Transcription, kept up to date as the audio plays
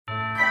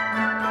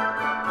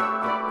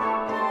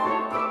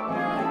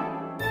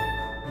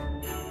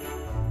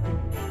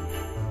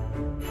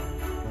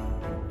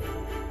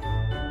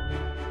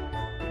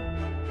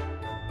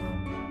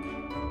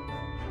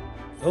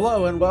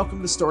Hello and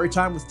welcome to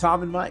Storytime with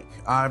Tom and Mike.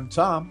 I'm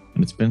Tom.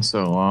 It's been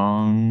so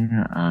long.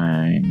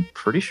 I'm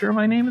pretty sure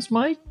my name is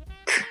Mike.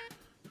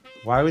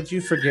 Why would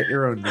you forget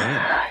your own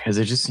name? Because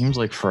it just seems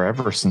like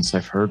forever since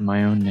I've heard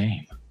my own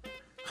name.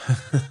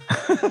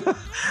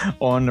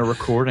 On a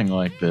recording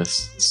like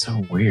this. It's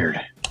so weird.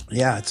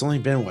 Yeah, it's only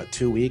been,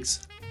 2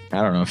 weeks?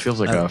 I don't know. It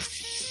feels like a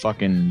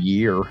fucking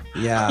year.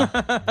 Yeah,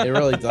 it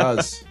really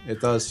does.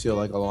 It does feel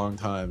like a long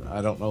time.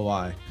 I don't know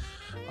why.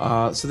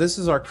 So this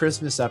is our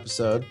Christmas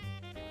episode.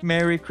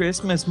 Merry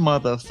Christmas,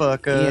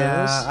 motherfuckers.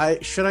 Yeah,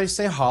 should I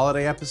say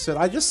holiday episode?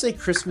 I just say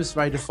Christmas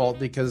by default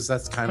because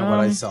that's kind of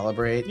what I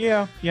celebrate.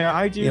 Yeah,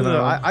 I do. You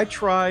know? I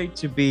try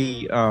to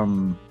be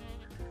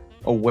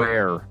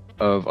aware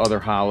of other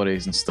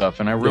holidays and stuff,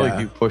 and I really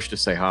do push to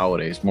say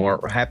holidays more,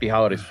 happy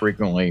holidays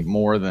frequently,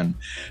 more than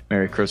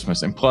Merry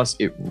Christmas. And plus,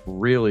 it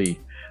really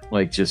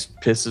just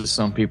pisses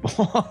some people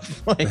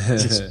off,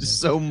 just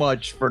so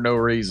much for no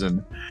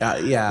reason.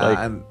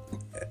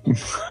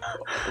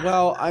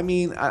 Well, I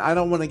mean, I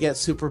don't want to get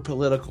super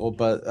political,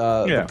 but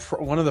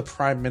one of the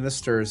prime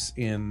ministers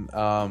in,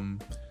 or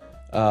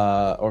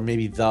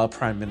maybe the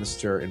prime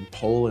minister in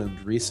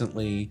Poland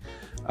recently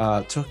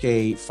took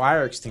a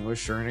fire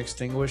extinguisher and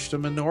extinguished a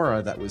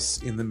menorah that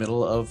was in the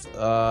middle of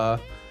the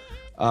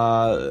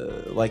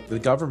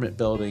government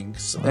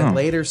buildings, and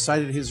later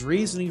cited his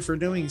reasoning for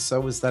doing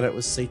so was that it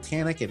was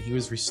satanic and he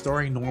was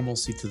restoring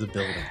normalcy to the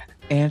building.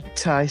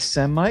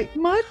 Anti-Semite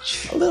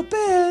much? A little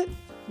bit.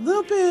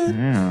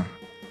 Yeah.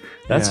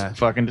 That's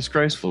fucking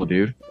disgraceful,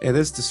 dude. It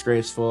is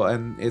disgraceful,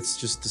 and it's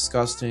just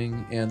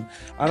disgusting, and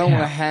I don't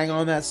want to hang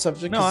on that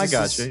subject. No, I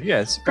got you.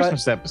 Yeah, it's a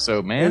Christmas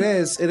episode, man. It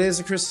is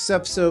a Christmas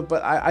episode,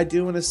 but I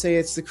do want to say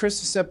it's the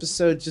Christmas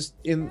episode just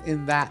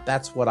in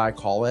that's what I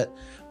call it.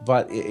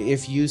 But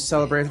if you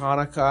celebrate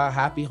Hanukkah,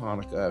 happy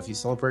Hanukkah. If you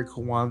celebrate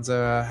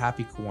Kwanzaa,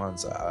 happy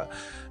Kwanzaa.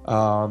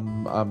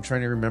 I'm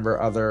trying to remember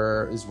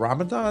is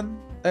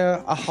Ramadan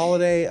a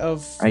holiday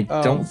of... I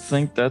don't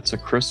think that's a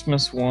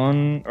Christmas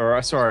one, or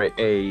a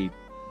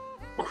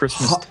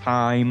Christmas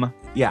time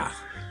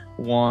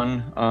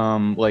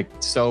one,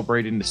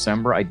 celebrating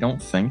December. I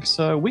don't think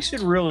so. We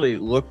should really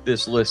look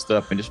this list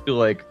up and just be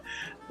like,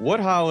 what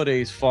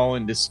holidays fall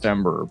in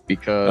December?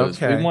 Because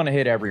we want to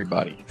hit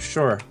everybody.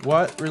 Sure.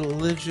 What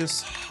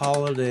religious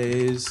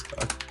holidays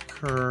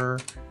occur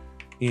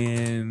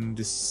in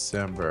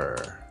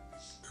December?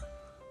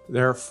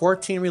 There are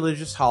 14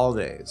 religious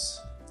holidays.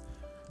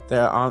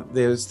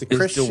 There's the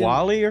Christian... Is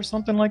Diwali or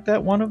something like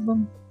that one of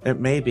them?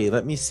 It may be.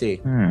 Let me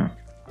see.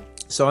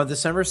 So on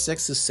December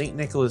 6th is St.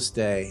 Nicholas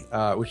Day,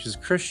 which is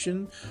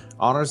Christian,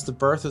 honors the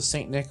birth of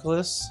St.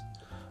 Nicholas.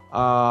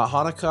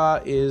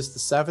 Hanukkah is the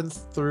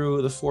 7th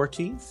through the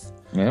 14th.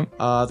 Yep.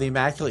 The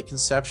Immaculate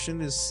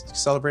Conception is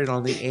celebrated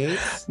on the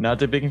 8th. Not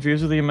to be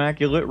confused with the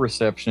Immaculate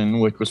Reception,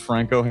 which was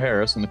Franco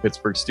Harris and the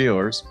Pittsburgh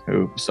Steelers,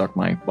 who suck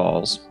my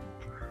balls.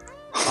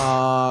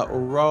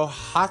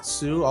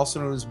 Rohatsu,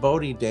 also known as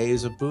Bodhi Day,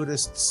 is a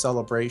Buddhist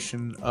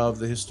celebration of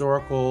the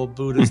historical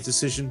Buddha's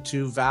decision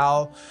to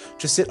vow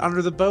to sit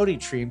under the Bodhi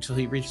tree until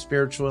he reached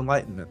spiritual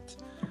enlightenment.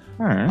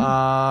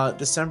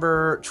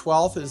 December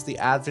 12th is the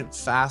Advent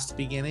fast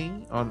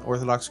beginning on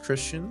Orthodox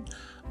Christian.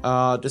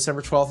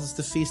 December 12th is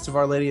the Feast of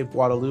Our Lady of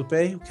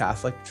Guadalupe,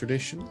 Catholic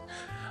tradition.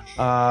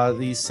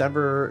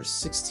 December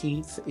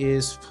 16th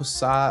is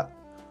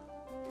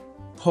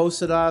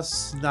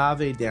Posadas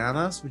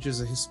Navideñas, which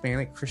is a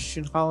Hispanic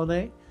Christian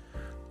holiday.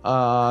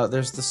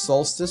 There's the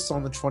solstice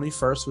on the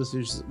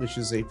 21st, which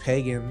is a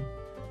pagan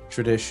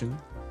tradition.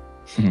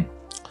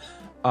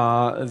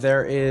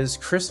 There is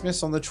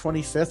Christmas on the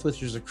 25th,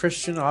 which is a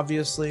Christian,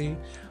 obviously.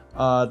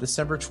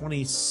 December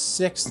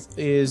 26th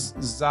is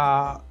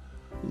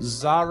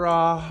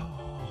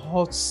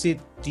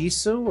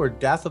Zarathustra, or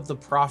Death of the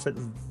Prophet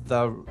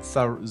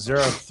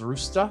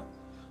Zarathustra,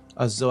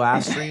 a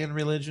Zoroastrian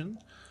religion.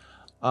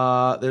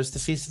 There's the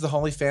Feast of the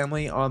Holy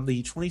Family on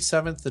the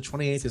 27th. The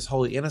 28th is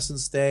Holy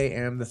Innocents' Day,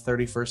 and the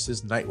 31st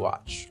is Night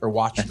Watch, or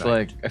Watch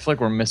Night. I feel like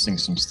we're missing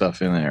some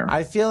stuff in there.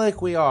 I feel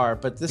like we are,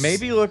 but this...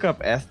 Maybe look up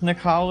ethnic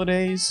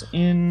holidays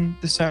in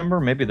December.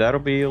 Maybe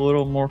that'll be a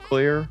little more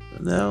clear.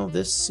 No,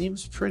 this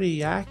seems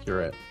pretty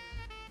accurate.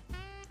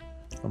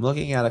 I'm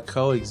looking at a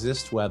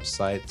Coexist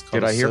website.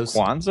 Did I hear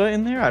Kwanzaa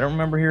in there? I don't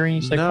remember hearing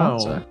you say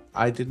Kwanzaa. No,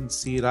 I didn't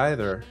see it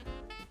either.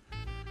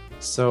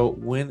 So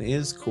when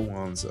is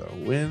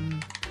Kwanzaa? When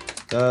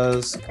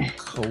does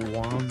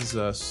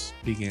Kwanzaa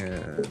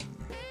begin?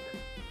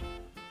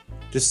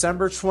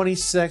 December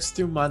 26th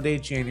through Monday,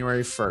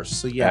 January 1st.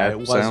 So yeah,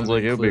 it sounds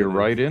like it'll be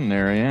right in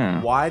there,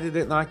 yeah. Why did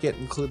it not get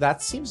included?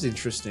 That seems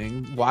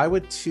interesting. Why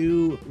would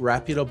two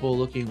reputable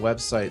looking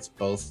websites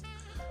both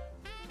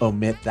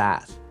omit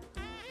that?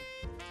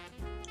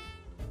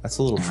 That's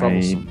a little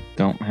troublesome. I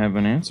don't have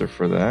an answer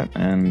for that,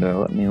 and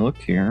let me look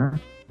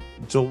here.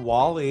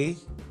 Diwali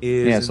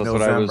is in November. That's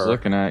what I was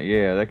looking at.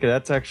 Yeah,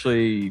 that's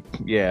actually,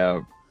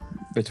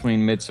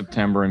 between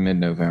mid-September and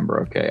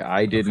mid-November. Okay,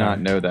 I did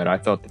not know that. I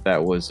thought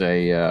that was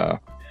I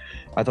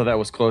thought that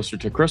was closer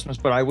to Christmas,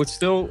 but I would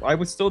still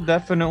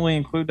definitely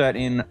include that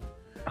in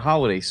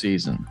holiday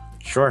season.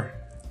 Sure.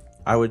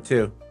 I would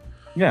too.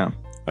 Yeah.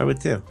 I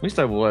would too. At least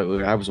I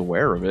was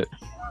aware of it.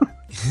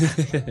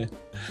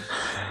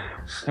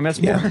 And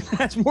that's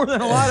more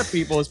than a lot of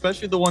people,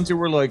 especially the ones who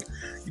were like,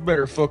 you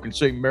better fucking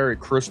say Merry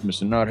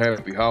Christmas and not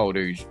Happy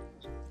Holidays.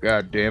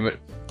 God damn it.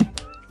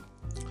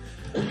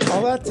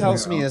 All that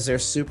tells me is they're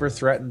super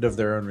threatened of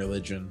their own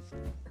religion.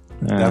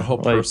 That whole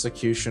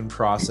persecution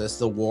process,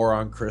 the war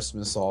on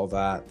Christmas, all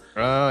that.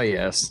 Oh,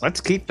 yes. Let's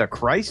keep the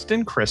Christ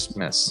in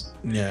Christmas.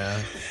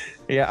 Yeah.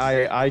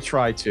 Yeah, I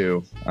try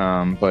to,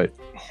 but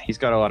he's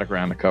got a lot of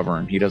ground to cover,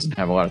 and he doesn't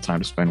have a lot of time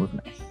to spend with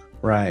me.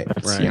 Right,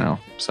 That's, you know,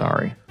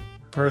 sorry.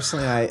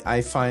 Personally,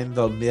 I find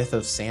the myth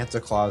of Santa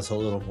Claus a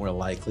little more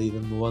likely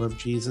than the one of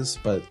Jesus,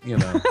 but, you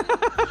know.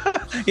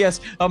 Yes,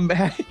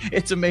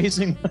 it's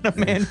amazing when a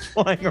man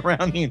flying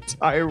around the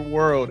entire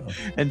world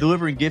and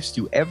delivering gifts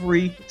to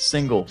every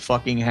single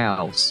fucking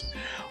house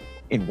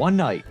in one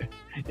night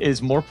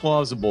is more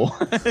plausible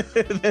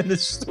than the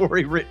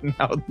story written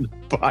out in the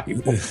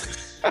Bible.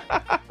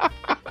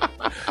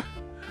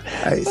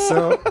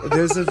 So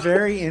there's a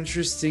very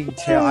interesting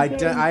tale.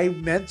 I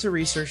meant to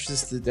research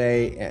this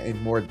today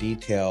in more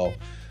detail,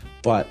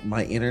 but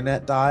my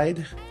internet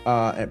died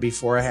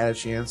before I had a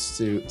chance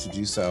to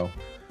do so.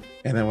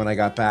 And then when I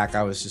got back,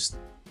 I was just...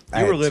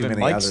 You were living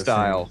Mike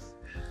style.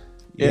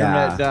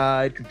 Internet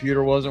died,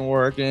 computer wasn't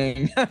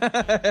working.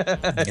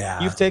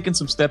 Yeah. You've taken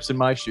some steps in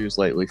my shoes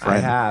lately,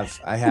 friend. I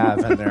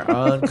have, and they're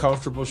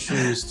uncomfortable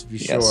shoes, to be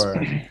sure.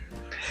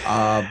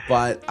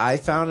 But I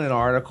found an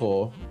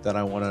article that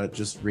I want to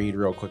just read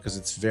real quick because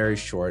it's very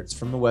short. It's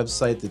from the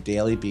website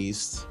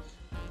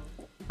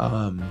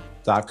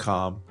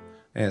thedailybeast.com,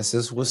 and it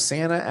says, was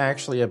Santa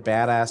actually a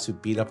badass who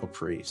beat up a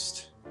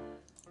priest?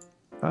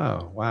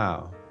 Oh,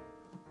 wow.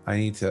 I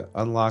need to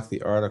unlock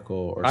the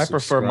article or I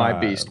prefer My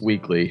Beast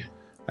weekly.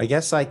 I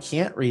guess I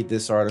can't read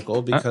this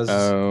article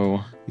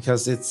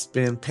because it's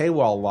been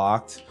paywall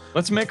locked.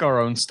 Let's make our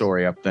own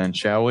story up then,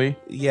 shall we?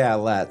 Yeah,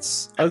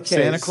 let's. Okay.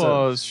 Santa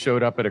Claus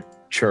showed up at a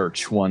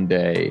church one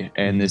day,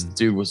 and this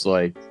dude was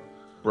like,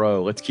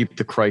 bro, let's keep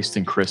the Christ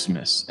in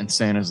Christmas. And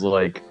Santa's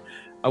like,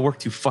 I work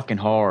too fucking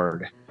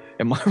hard.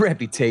 And my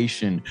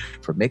reputation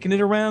for making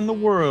it around the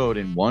world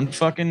in one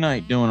fucking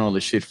night doing all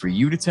this shit for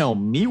you to tell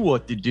me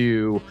what to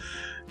do,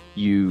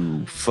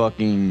 you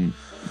fucking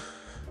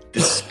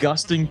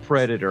disgusting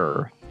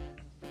predator.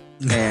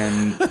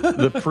 And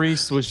the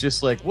priest was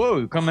just like, whoa,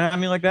 you coming at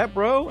me like that,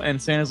 bro?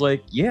 And Santa's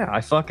like, yeah, I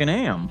fucking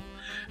am.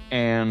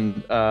 And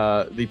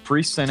the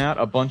priest sent out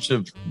a bunch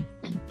of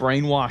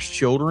brainwashed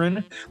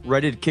children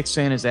ready to kick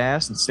Santa's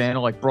ass, and Santa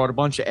like brought a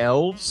bunch of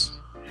elves.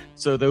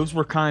 So those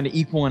were kind of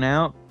equaling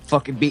out,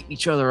 fucking beating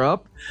each other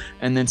up.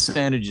 And then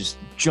Santa just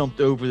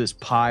jumped over this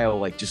pile,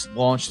 like just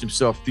launched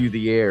himself through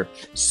the air,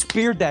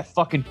 speared that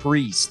fucking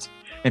priest,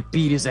 and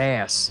beat his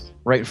ass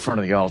right in front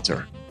of the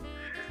altar.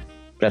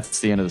 That's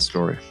the end of the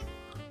story.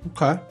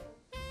 Okay.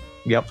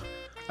 Yep.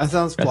 That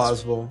sounds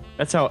plausible.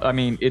 That's how, I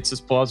mean, it's as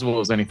plausible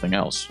as anything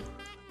else.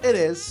 It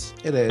is.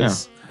 It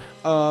is.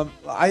 Yeah.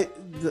 I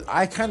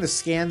kind of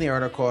scanned the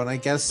article, and I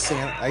guess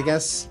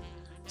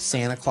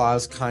Santa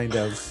Claus kind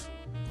of,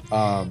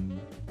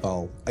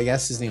 well, I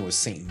guess his name was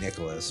Saint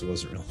Nicholas. It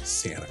wasn't really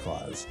Santa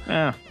Claus.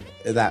 Yeah.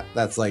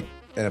 That's like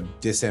a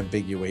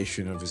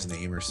disambiguation of his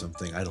name or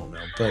something. I don't know,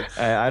 but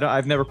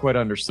I've never quite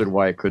understood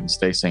why it couldn't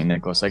stay Saint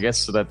Nicholas. I guess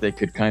so that they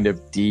could kind of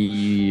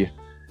take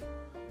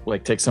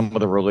some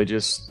of the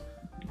religious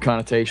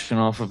connotation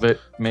off of it,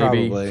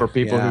 maybe. Probably, for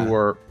people who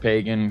were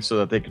pagan, so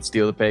that they could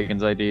steal the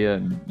pagans' idea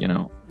and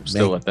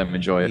still let them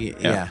enjoy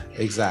it. Yeah,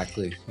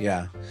 exactly.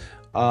 Yeah,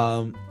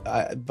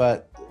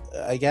 but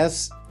I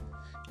guess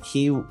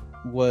he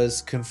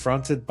was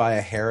confronted by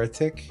a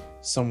heretic.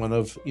 Someone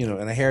of,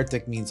 and a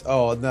heretic means,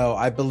 oh no,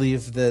 I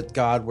believe that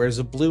God wears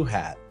a blue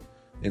hat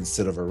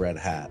instead of a red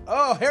hat.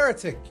 Oh,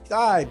 heretic,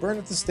 die, burn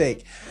at the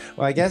stake.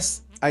 Well, I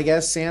guess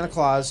Santa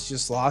Claus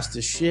just lost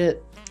his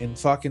shit and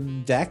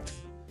fucking decked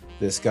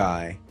this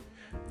guy.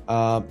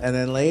 And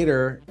then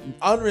later,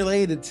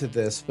 unrelated to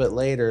this, but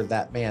later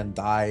that man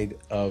died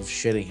of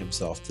shitting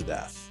himself to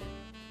death.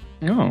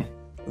 Oh.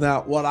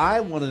 Now, what I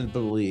wanted to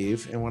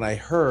believe, and when I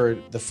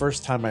heard, the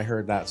first time I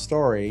heard that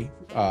story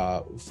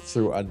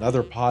through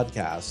another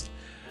podcast,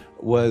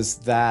 was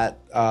that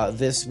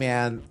this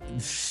man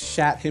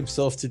shat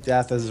himself to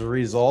death as a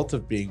result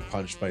of being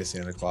punched by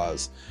Santa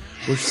Claus,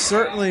 which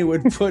certainly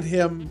would put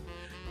him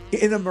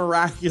in a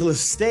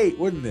miraculous state,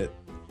 wouldn't it?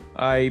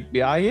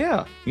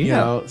 Yeah.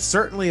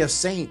 Certainly a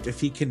saint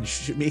if he can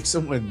make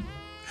someone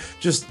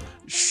just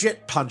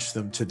shit punch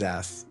them to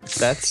death.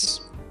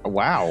 That's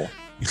wow.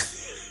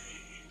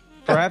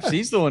 Perhaps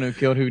he's the one who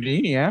killed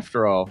Houdini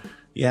after all.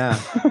 Yeah.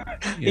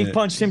 He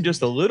punched him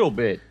just a little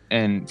bit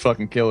and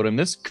fucking killed him.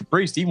 This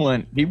priest, he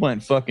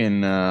went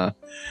fucking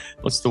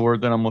what's the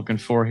word that I'm looking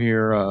for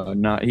here?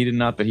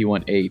 He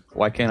went ape.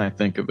 Why can't I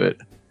think of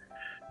it?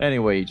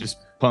 Anyway, he just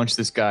punched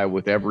this guy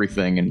with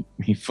everything and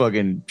he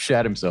fucking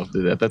shat himself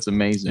to death. That's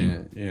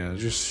amazing. Yeah,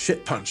 just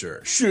shit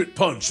puncher. Shit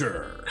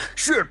puncher.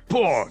 Shit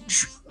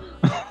punch.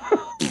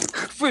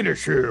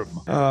 Finish him.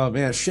 Oh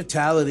man,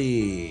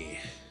 shitality.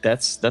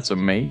 That's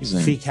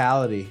amazing.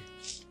 Fecality.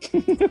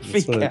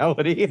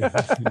 Fecality.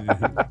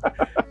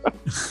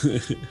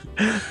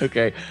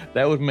 Okay,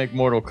 that would make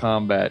Mortal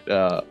Kombat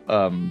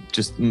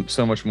just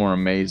so much more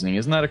amazing.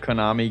 Isn't that a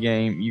Konami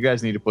game? You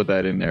guys need to put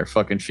that in there.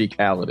 Fucking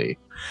Fecality.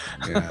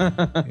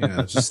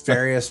 Yeah, just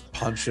various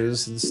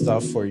punches and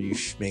stuff where you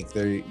make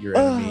your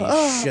enemy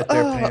shit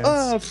their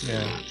pants.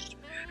 Yeah,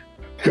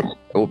 it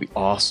will be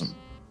awesome.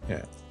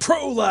 Yeah,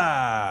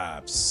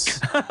 prolapse.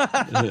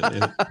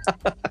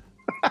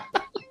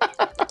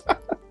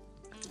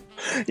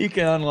 You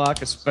can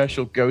unlock a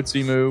special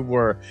goatsy move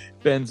where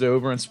bends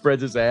over and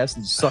spreads his ass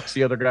and sucks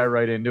the other guy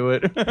right into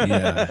it.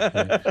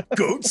 Yeah.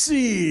 Goat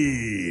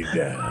seed.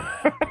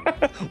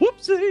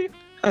 Whoopsie.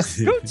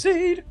 Goat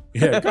seed.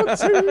 Yeah, goat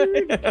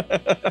seed.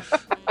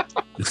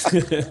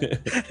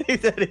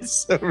 That is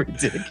so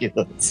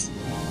ridiculous.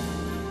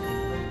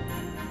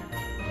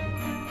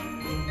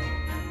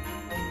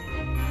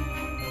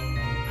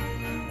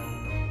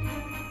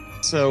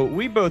 So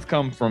we both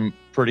come from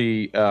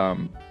pretty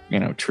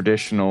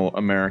traditional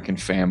American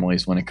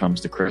families when it comes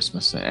to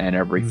Christmas and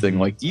everything.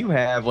 Like, do you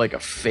have like a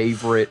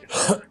favorite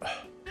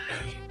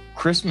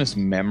Christmas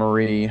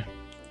memory,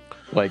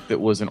 like that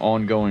was an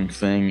ongoing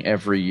thing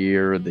every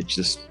year that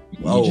you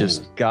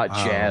just got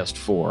jazzed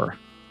for?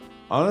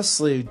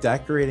 Honestly,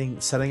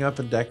 setting up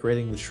and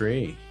decorating the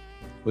tree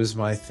was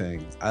my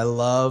thing. I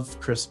love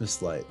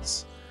Christmas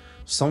lights.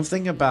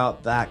 Something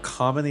about that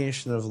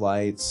combination of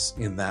lights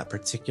in that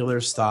particular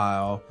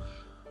style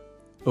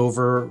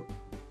over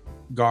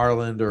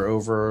garland or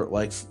over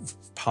like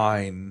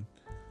pine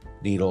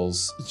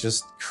needles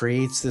just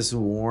creates this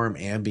warm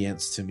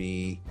ambience to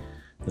me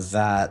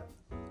that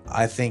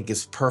I think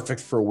is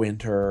perfect for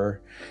winter,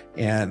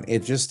 and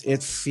it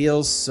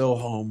feels so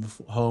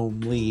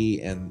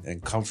homely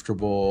and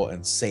comfortable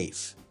and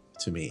safe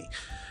to me.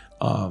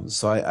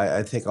 So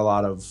I take a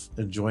lot of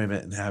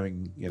enjoyment in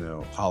having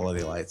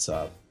holiday lights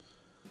up,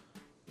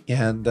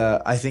 and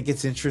I think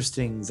it's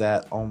interesting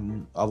that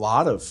a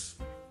lot of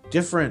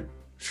different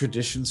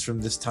traditions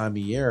from this time of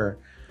year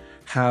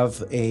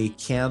have a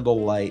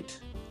candle light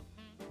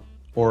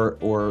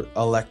or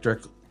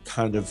electric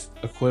kind of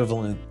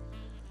equivalent,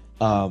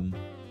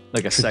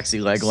 like a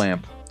sexy leg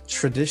lamp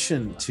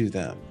tradition to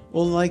them.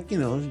 Well, like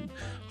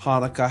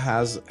Hanukkah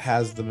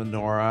has the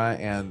menorah,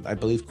 and I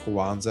believe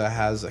Kwanzaa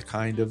has a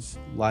kind of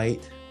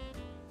light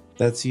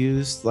that's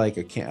used, like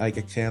a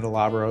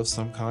candelabra of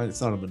some kind.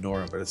 It's not a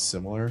menorah, but it's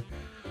similar.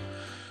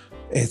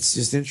 It's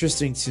just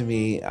interesting to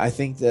me. I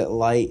think that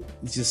light,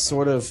 just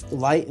sort of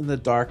light in the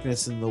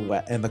darkness and the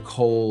wet and the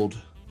cold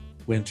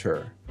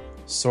winter,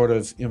 sort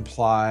of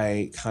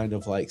imply kind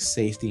of like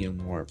safety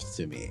and warmth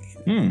to me.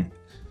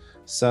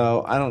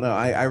 So I don't know.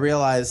 I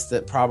realize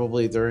that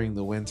probably during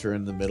the winter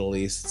in the Middle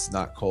East it's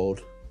not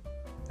cold,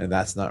 and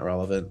that's not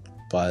relevant.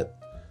 But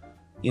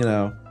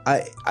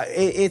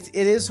it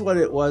is what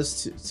it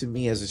was to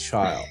me as a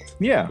child.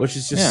 Yeah, which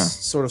is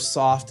just sort of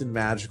soft and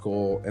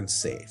magical and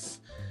safe.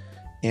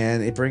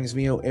 And it brings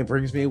me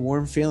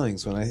warm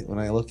feelings when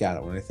I look at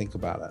it, when I think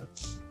about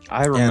it.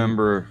 I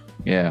remember,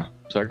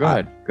 Sorry, go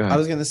ahead. I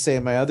was gonna say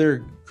my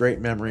other great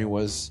memory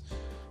was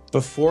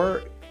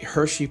before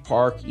Hershey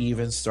Park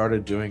even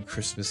started doing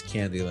Christmas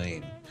Candy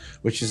Lane,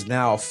 which is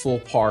now a full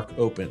park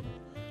open,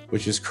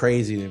 which is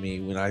crazy to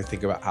me when I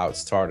think about how it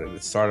started.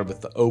 It started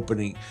with the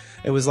opening.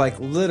 It was like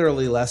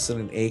literally less than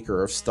an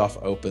acre of stuff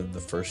open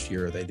the first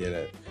year they did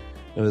it.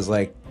 It was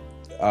like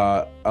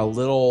a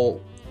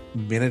little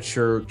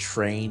miniature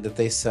train that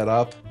they set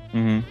up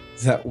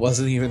that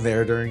wasn't even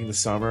there during the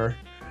summer,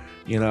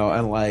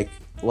 and like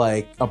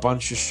a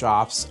bunch of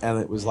shops, and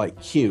it was like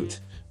cute,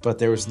 but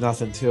there was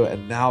nothing to it.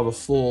 And now the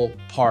full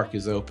park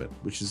is open,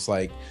 which is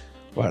like,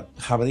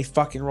 how many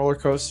fucking roller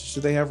coasters do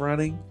they have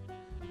running?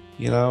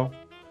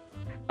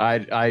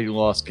 I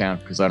lost count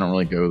because I don't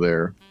really go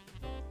there.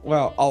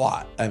 Well, a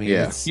lot. I mean,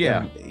 it's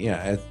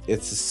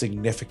a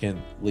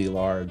significantly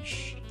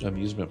large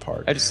amusement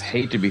park. I just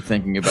hate to be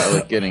thinking about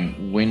like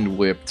getting wind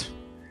whipped.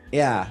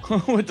 Yeah.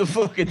 With the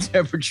fucking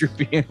temperature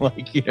being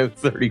like,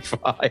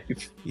 35.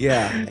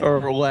 Yeah.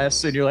 Or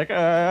less, and you're like,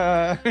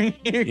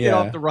 you get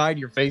off the ride,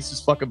 your face is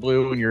fucking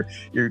blue, and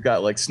you're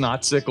got like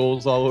snot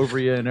sickles all over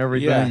you and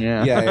everything.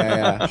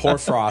 Yeah.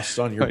 Hoarfrost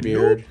on your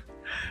beard.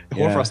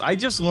 Hoarfrost. I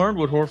just learned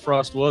what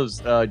hoarfrost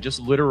was just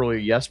literally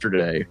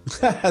yesterday.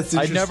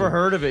 I'd never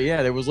heard of it.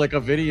 Yeah, there was like a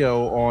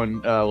video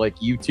on like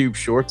YouTube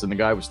Shorts, and the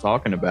guy was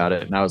talking about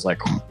it, and I was like,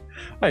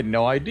 I had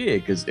no idea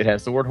because it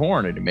has the word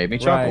horn, and it made me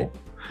chuckle.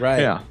 Right.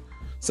 Yeah.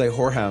 It's like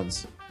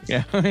whorehounds.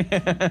 Yeah.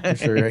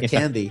 For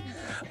candy.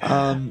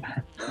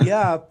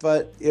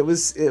 But it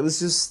was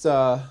just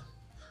I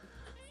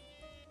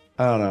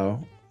don't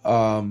know.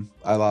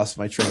 I lost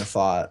my train of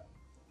thought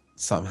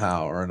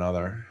somehow or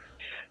another.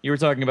 You were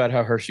talking about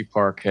how Hershey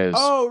Park has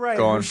gone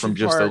Hershey from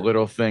just a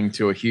little thing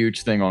to a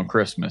huge thing on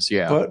Christmas.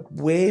 Yeah. But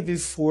way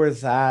before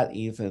that,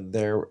 even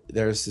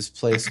there's this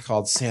place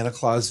called Santa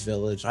Claus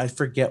Village. I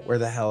forget where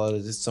the hell it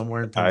is. It's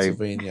somewhere in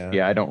Pennsylvania.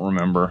 I don't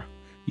remember.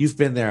 You've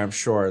been there, I'm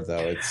sure,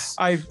 though.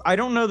 I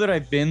don't know that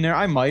I've been there.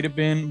 I might have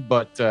been,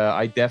 but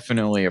I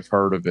definitely have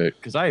heard of it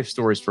because I have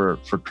stories for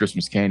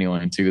Christmas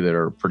Candyland too that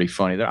are pretty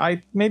funny.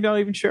 That maybe I'll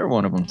even share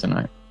one of them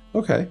tonight.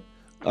 Okay.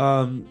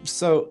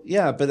 So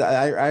yeah, but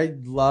I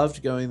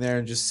loved going there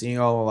and just seeing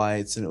all the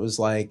lights, and it was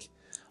like,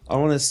 I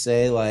want to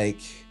say like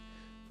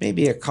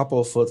maybe a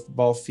couple of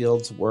football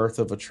fields worth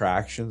of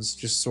attractions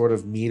just sort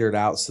of metered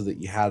out so that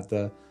you had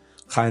to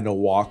kind of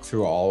walk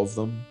through all of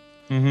them.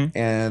 Mm-hmm.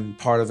 And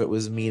part of it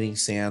was meeting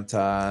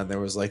Santa, and there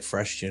was like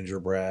fresh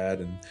gingerbread,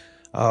 and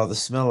the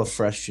smell of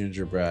fresh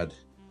gingerbread.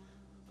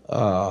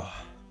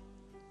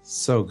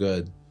 So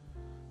good.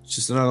 It's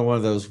just another one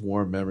of those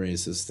warm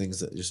memories, those things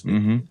that just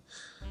make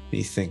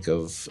me think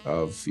of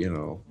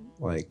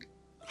like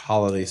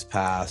holidays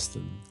past,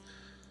 and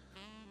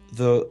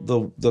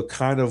the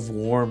kind of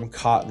warm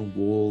cotton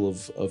wool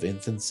of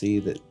infancy,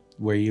 that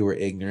where you were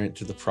ignorant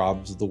to the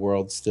problems of the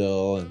world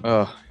still,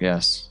 and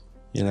yes,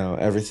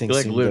 everything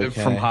you seemed lived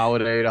okay. from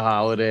holiday to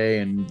holiday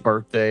and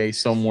birthday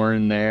somewhere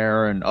in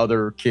there, and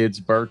other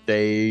kids'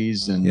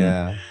 birthdays, and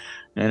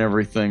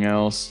everything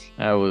else.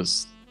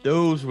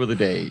 Those were the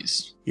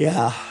days.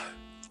 Yeah,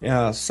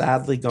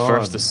 sadly gone.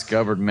 First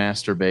discovered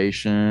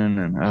masturbation,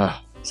 and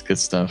it's good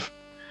stuff.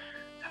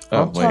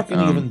 I'm talking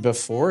even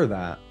before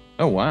that.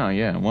 Oh wow,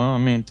 yeah. Well, I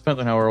mean, it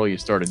depends on how early you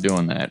started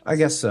doing that. I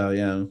guess so,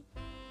 yeah.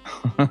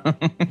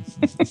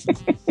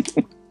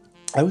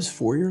 I was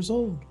 4 years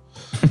old.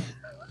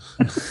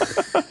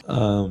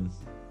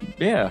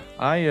 Yeah,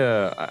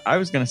 I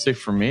was gonna say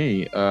for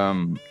me,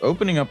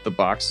 opening up the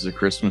boxes of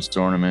Christmas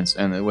ornaments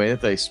and the way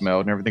that they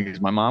smelled and everything, because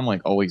my mom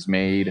like always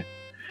made,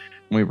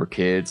 when we were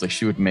kids, like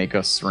she would make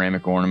us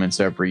ceramic ornaments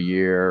every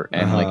year,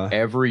 and like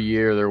every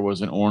year there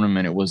was an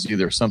ornament. It was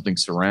either something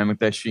ceramic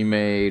that she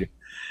made,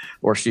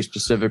 or she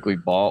specifically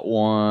bought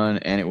one,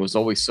 and it was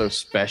always so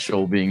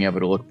special being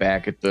able to look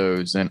back at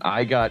those. And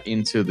I got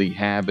into the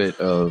habit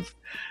of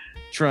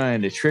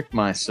trying to trick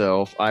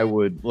myself. I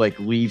would like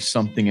leave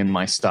something in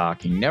my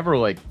stocking, never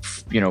like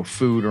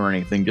food or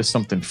anything, just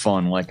something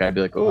fun. Like I'd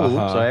be like, oops,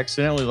 I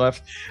accidentally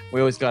left. We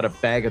always got a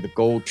bag of the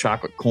gold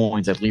chocolate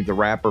coins. I'd leave the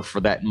wrapper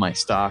for that in my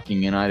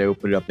stocking, and I'd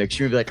open it up next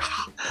year and be like,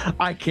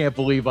 I can't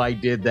believe I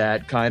did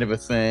that, kind of a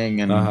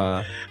thing. And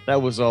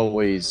that was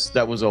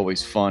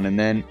always fun. And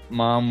then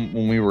Mom,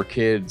 when we were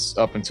kids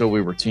up until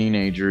we were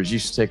teenagers,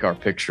 used to take our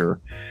picture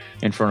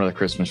in front of the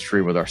Christmas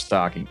tree with our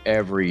stocking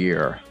every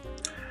year.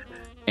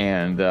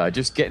 And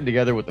just getting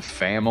together with the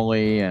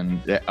family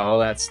and all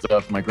that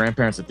stuff. My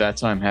grandparents at that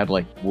time had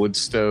like wood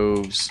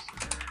stoves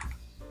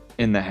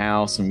in the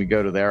house, and we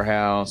go to their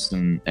house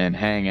and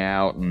hang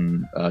out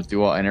and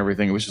do all and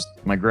everything. It was just,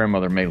 my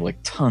grandmother made like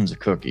tons of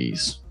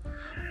cookies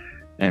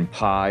and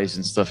pies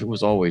and stuff. It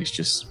was always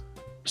just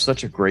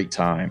such a great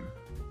time.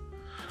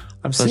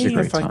 I'm seeing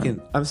if I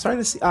can. I'm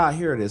starting to see.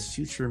 Here it is.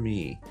 Future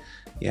Me.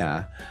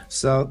 Yeah.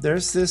 So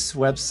there's this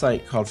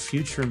website called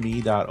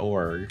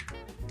futureme.org.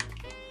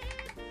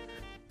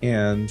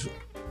 And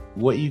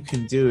what you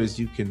can do is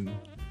you can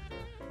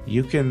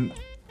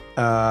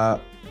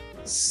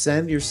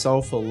send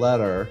yourself a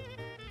letter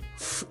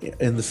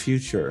in the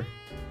future,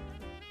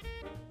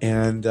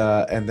 and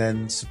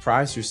then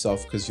surprise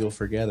yourself because you'll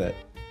forget it.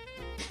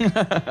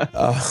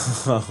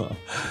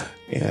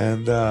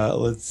 And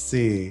let's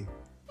see.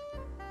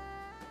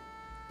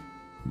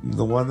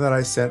 The one that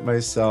I sent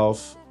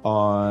myself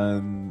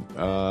on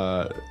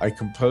I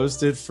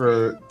composed it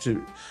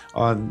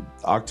on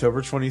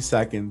October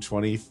 22nd,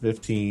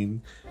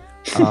 2015,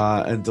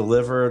 and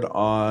delivered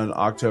on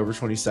October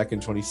 22nd,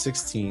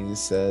 2016. It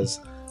says,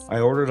 I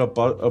ordered a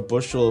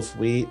bushel of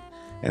wheat,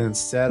 and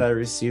instead I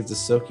received a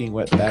soaking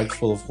wet bag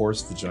full of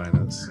horse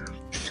vaginas.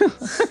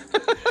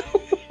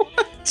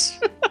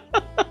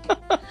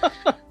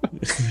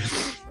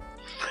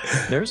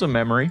 There's a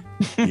memory.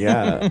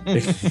 Yeah.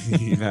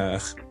 Yeah.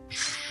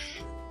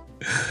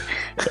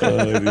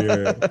 Oh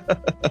dear.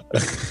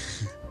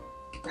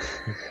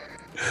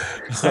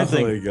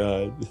 My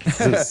god,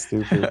 that's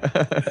stupid.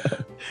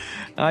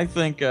 I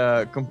think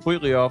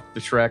completely off the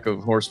track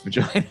of horse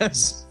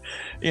vaginas.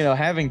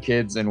 Having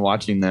kids and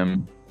watching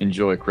them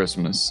enjoy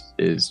Christmas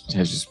has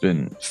just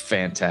been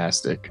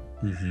fantastic.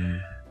 Mm-hmm.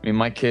 I mean,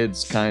 my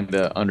kids kind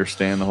of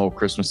understand the whole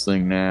Christmas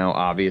thing now,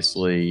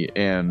 obviously,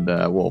 and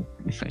well,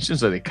 I shouldn't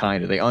say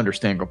they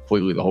understand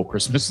completely the whole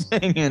Christmas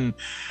thing, and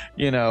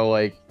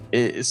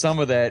some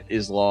of that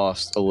is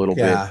lost a little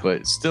bit,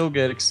 but still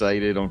get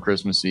excited on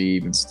Christmas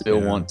Eve and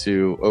still want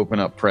to open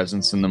up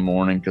presents in the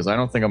morning, because I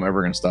don't think I'm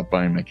ever going to stop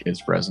buying my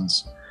kids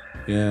presents.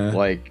 Yeah,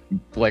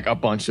 like a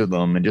bunch of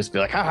them, and just be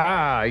like, ha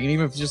ha!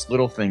 Even if it's just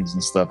little things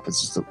and stuff,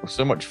 it's just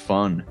so much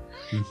fun.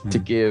 Mm-hmm. To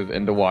give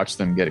and to watch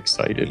them get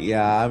excited.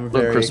 Yeah, I'm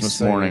very Christmas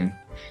excited. Morning.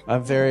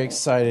 I'm very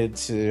excited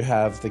to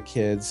have the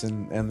kids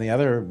and the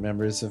other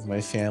members of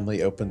my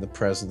family open the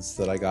presents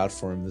that I got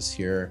for them this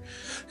year,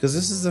 because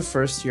this is the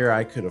first year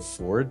I could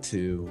afford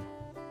to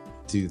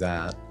do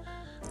that.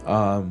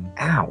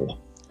 Ow.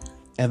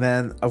 And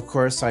then, of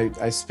course,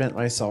 I spent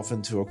myself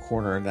into a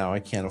corner, and now I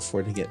can't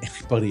afford to get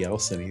anybody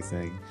else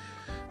anything.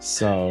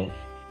 So,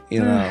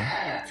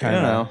 kind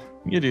of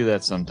You do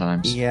that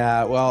sometimes.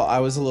 Yeah, well, I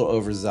was a little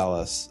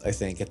overzealous, I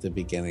think, at the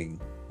beginning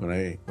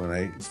when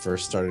I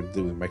first started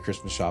doing my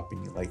Christmas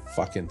shopping, like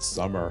fucking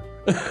summer.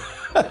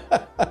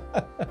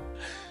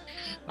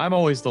 I'm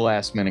always the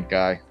last minute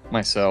guy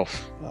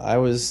myself. I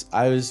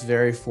was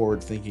very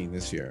forward thinking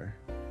this year,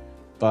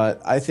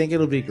 but I think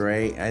it'll be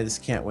great. I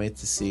just can't wait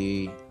to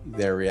see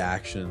their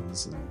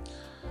reactions and,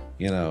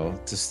 you know,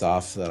 to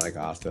stuff that I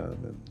got them,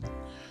 and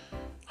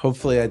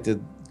hopefully I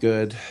did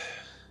good.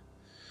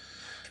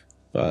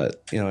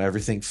 But, you know,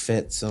 everything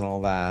fits and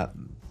all that.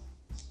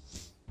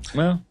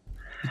 Well,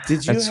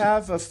 did you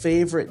have a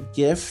favorite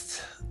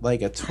gift,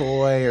 like a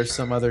toy or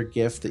some other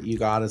gift that you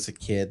got as a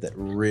kid that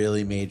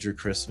really made your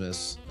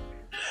Christmas?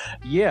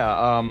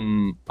 Yeah,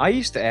 I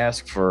used to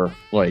ask for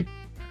like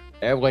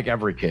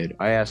every kid.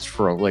 I asked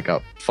for like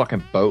a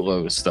fucking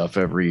boatload of stuff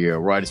every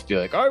year. Where I just be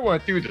like, I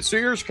went through the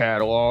Sears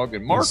catalog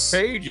and marked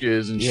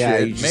pages and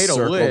shit, made a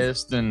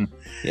list, and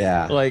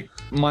like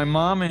my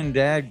mom and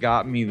dad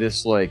got me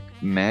this like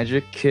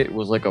magic kit. It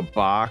was like a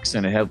box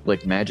and it had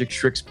like magic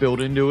tricks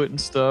built into it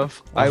and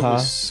stuff. I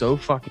was so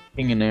fucking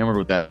enamored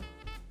with that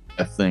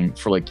thing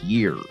for like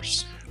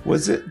years.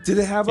 Did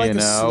it have like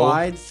a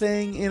slide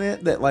thing in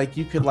it that like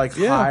you could like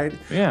hide?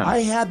 Yeah. I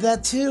had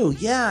that too.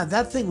 Yeah,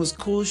 that thing was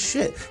cool as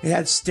shit. It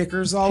had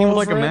stickers all over it. Came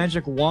with like a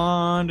magic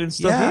wand and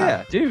stuff.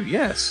 Yeah, dude,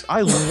 yes.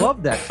 I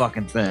love that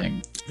fucking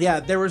thing. Yeah,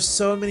 there were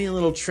so many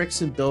little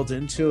tricks built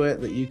into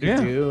it that you could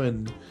do,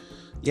 and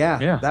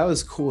that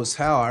was cool as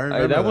hell. I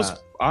remember that.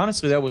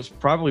 That was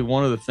probably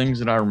one of the things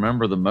that I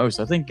remember the most.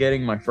 I think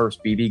getting my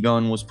first BB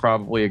gun was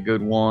probably a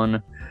good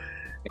one.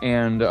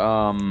 And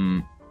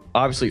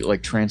obviously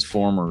like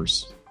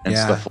Transformers and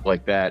stuff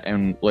like that,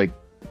 and like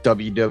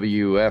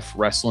WWF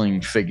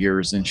wrestling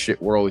figures and shit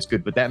were always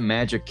good, but that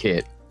magic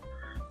kit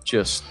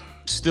just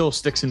still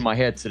sticks in my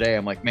head today.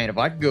 I'm like, man, if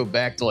I could go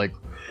back to like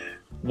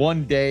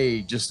one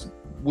day just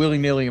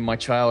willy-nilly in my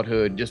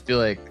childhood, just be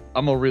like,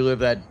 I'm gonna relive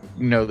that,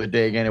 you know, the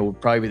day again, it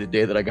would probably be the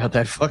day that I got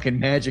that fucking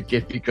magic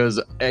kit,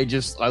 because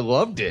I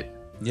loved it.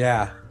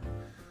 Yeah.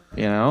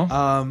 You know?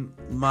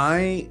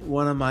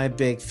 One of my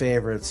big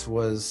favorites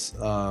was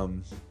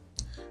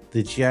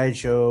the G.I.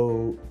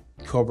 Joe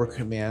Cobra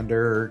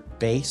Commander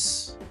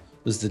base.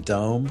 Was the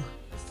dome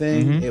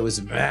thing. Mm-hmm. It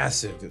was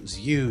massive. It was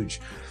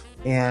huge.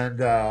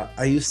 And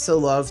I used to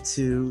love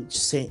to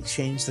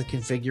change the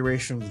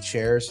configuration of the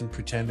chairs and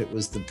pretend it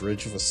was the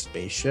bridge of a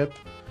spaceship.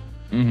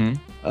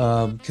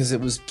 Because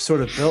it was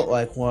sort of built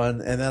like one.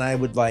 And then I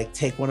would like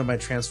take one of my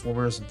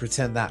Transformers and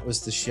pretend that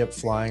was the ship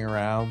flying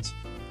around.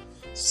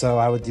 So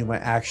I would do my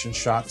action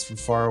shots from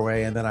far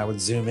away, and then I would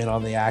zoom in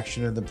on the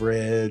action in the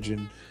bridge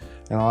and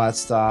all that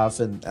stuff.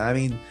 And I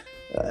mean,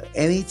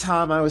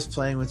 anytime I was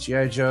playing with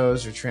G.I.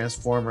 Joes or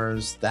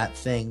Transformers, that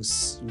thing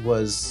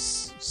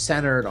was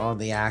centered on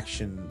the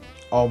action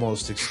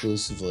almost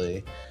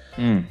exclusively.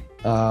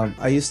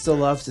 I used to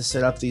love to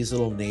set up these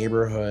little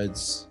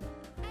neighborhoods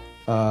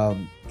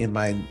in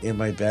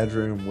my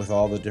bedroom with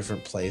all the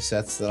different play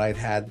sets that I'd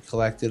had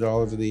collected all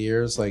over the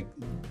years, like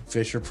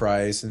Fisher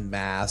Price and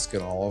Mask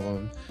and all of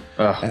them.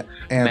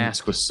 And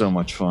Mask was so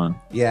much fun.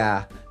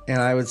 Yeah,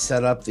 and I would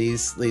set up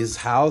these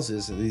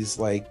houses, these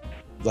like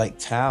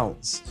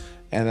towns,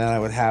 and then I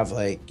would have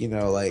like, you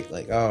know, like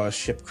oh, a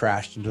ship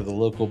crashed into the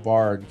local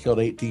bar and killed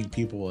 18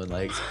 people, and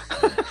like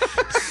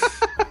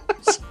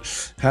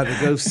had to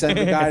go send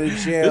the guy to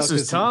jail. This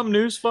is Tom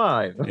News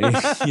 5.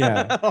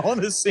 Yeah.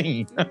 On the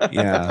scene.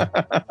 Yeah.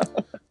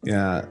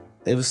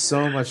 It was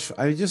so much.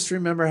 I just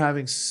remember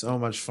having so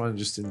much fun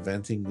just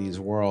inventing these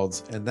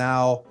worlds. And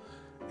now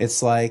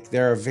it's like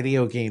there are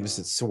video games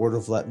that sort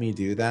of let me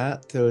do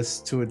that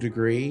to a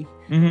degree.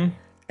 And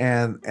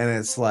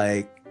it's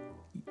like,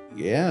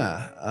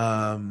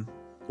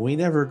 we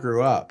never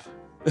grew up.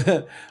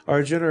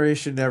 Our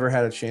generation never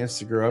had a chance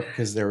to grow up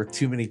because there were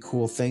too many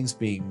cool things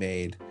being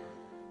made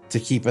to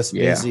keep us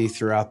busy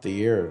throughout the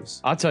years.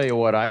 I'll tell you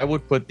what, I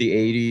would put the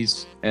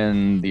 80s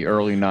and the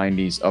early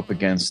 90s up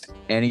against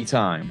any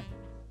time.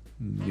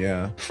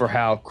 Yeah. For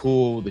how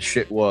cool the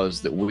shit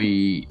was that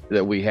we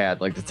had,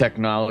 like the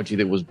technology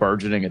that was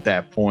burgeoning at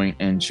that point,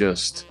 and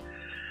just,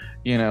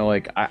 you know,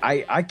 like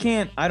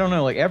I don't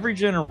know, like every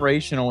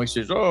generation always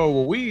says, oh,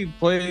 well, we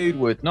played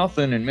with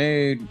nothing and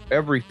made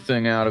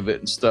everything out of it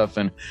and stuff.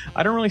 And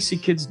I don't really see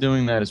kids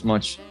doing that as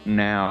much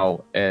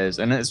now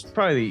and it's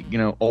probably, you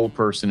know, old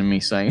person in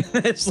me saying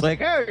it's like,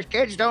 oh,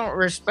 kids don't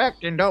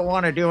respect and don't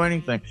want to do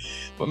anything.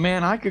 But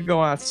man, I could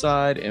go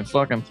outside and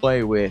fucking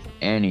play with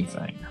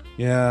anything.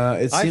 Yeah,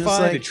 it seems I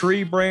find like a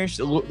tree branch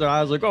that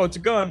I was like, oh, it's a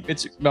gun. I'm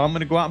going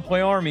to go out and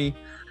play Army.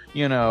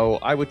 You know,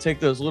 I would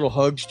take those little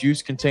Hugs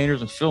juice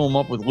containers and fill them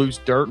up with loose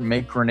dirt and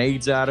make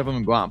grenades out of them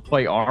and go out and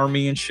play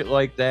Army and shit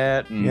like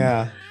that. And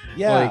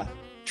like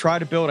try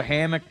to build a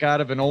hammock out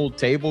of an old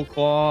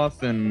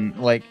tablecloth and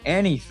like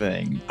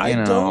anything. I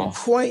don't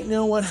quite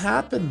know what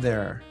happened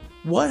there.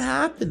 What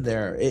happened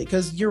there?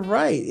 Because you're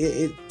right.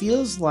 It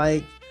feels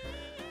like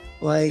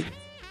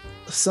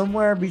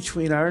somewhere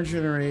between our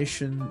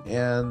generation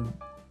and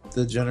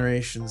the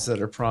generations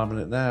that are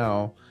prominent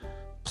now,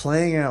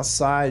 playing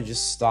outside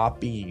just stopped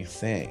being a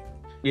thing.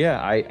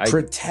 Yeah, I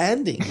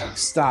pretending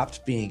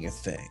stopped being a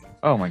thing.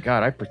 Oh my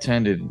God, I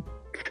pretended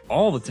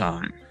all the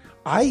time.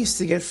 I used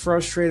to get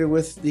frustrated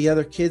with the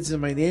other kids in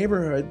my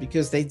neighborhood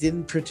because they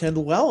didn't pretend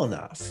well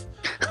enough.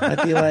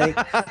 I'd be like,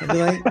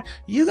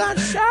 you got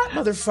shot,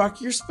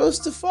 motherfucker. You're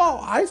supposed to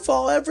fall. I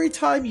fall every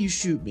time you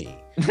shoot me.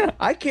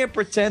 I can't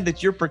pretend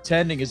that your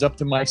pretending is up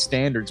to my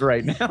standards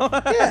right now.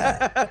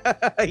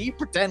 Yeah. You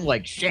pretend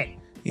like shit.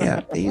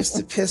 Yeah, it used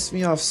to piss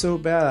me off so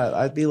bad.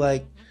 I'd be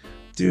like,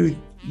 dude,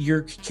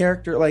 your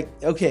character, like,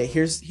 okay,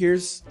 here's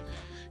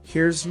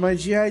my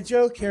G.I.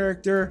 Joe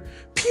character.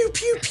 Pew,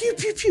 pew, pew,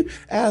 pew, pew.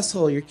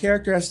 Asshole, your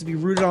character has to be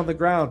rooted on the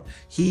ground.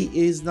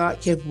 He is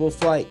not capable of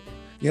flight.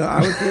 You know,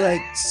 I would be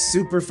like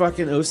super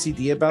fucking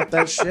OCD about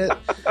that shit.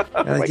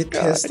 And I'd get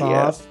pissed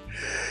off.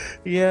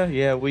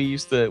 Yeah. We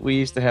used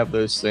to have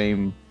those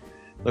same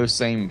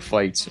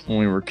fights when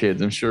we were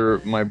kids. I'm sure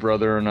my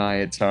brother and I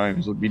at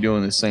times would be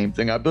doing the same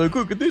thing. I'd be like,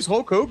 look at this,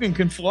 Hulk Hogan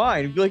can fly.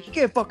 And he'd be like, you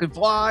can't fucking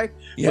fly.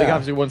 Yeah. Like,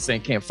 obviously one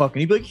saying can't fucking.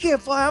 He'd be like, you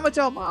can't fly. I'm going to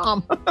tell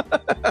Mom.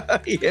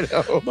 You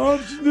know?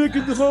 Mom's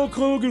making the Hulk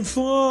Hogan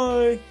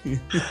fly.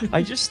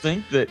 I just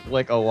think that,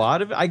 like, a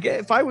lot of it,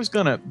 if I was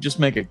going to just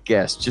make a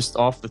guess, just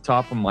off the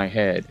top of my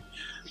head,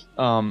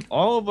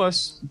 all of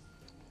us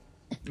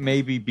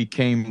maybe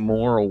became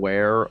more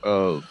aware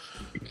of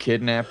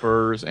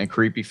kidnappers and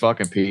creepy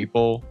fucking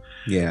people.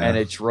 Yeah. And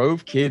it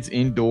drove kids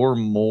indoor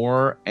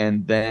more,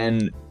 and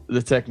then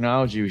the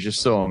technology was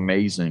just so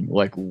amazing.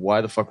 Like,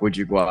 why the fuck would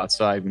you go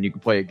outside when you can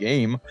play a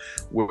game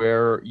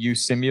where you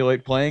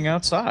simulate playing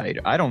outside?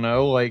 I don't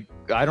know, like,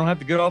 I don't have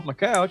to get off my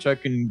couch. I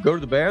can go to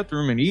the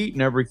bathroom and eat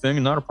and everything,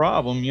 and not a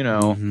problem, you know.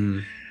 Mm-hmm.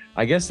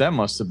 I guess that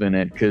must have been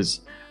it,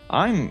 because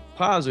I'm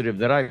positive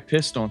that I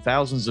pissed on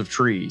thousands of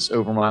trees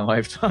over my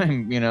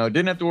lifetime. You know,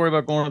 didn't have to worry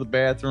about going to the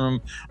bathroom.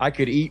 I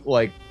could eat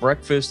like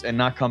breakfast and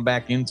not come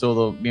back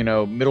until the,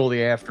 middle of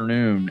the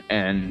afternoon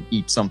and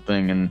eat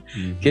something. And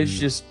kids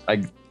just, I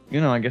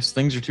guess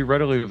things are too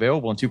readily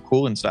available and too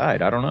cool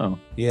inside. I don't know.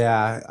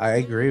 Yeah, I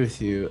agree with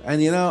you.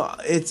 And,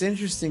 it's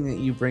interesting that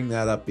you bring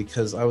that up,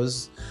 because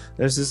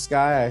there's this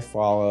guy I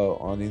follow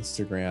on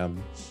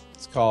Instagram.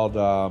 It's called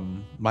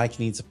Mike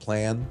Needs a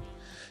Plan.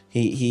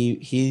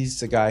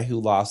 He's a guy who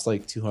lost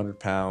like 200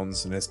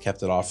 pounds and has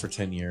kept it off for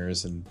 10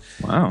 years. And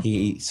wow.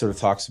 He sort of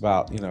talks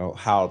about,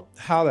 how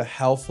to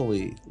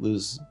healthfully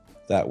lose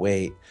that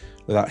weight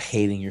without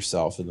hating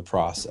yourself in the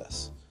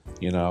process,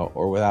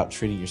 or without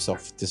treating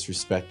yourself with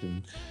disrespect,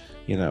 and,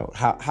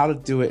 how to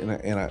do it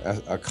in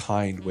a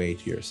kind way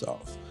to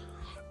yourself.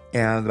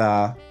 And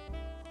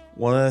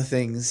one of the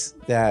things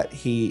that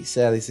he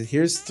said,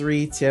 here's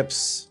 3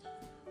 tips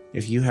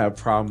if you have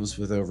problems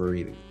with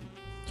overeating.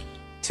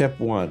 Tip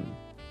 1,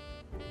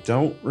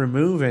 don't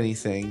remove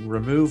anything.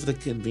 Remove the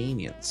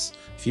convenience.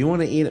 If you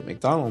want to eat at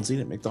McDonald's,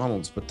 eat at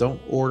McDonald's, but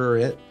don't order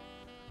it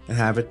and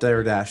have it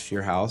there dashed to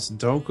your house, and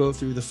don't go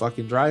through the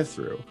fucking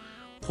drive-thru.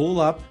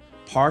 Pull up,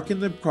 park in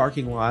the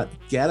parking lot,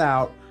 get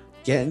out,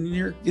 get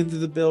into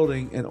the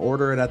building, and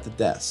order it at the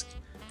desk.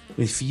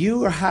 If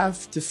you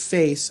have to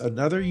face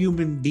another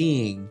human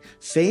being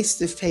face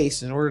to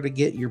face in order to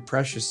get your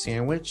precious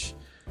sandwich,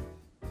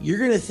 you're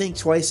going to think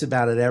twice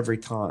about it every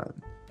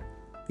time.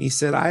 He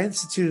said, I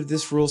instituted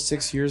this rule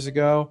 6 years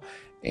ago,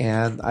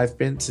 and I've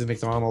been to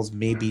McDonald's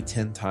maybe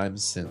 10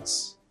 times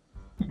since.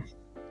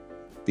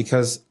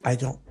 Because I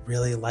don't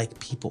really like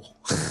people.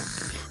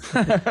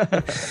 He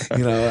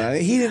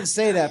didn't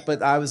say that,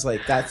 but I was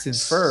like, that's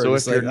inferred. So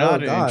if you're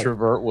not an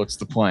introvert, what's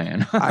the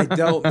plan? I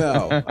don't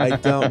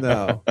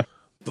know.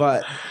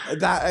 But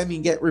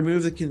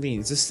remove the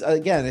convenience. Just,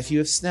 again, if you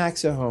have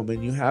snacks at home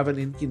and you have an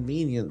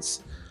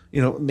inconvenience,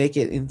 make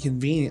it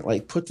inconvenient.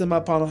 Like, put them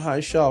up on a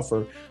high shelf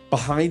or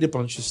behind a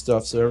bunch of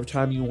stuff, so every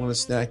time you want a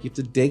snack, you have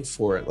to dig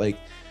for it. Like,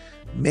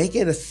 make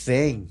it a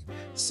thing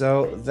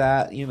so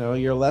that,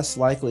 you're less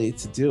likely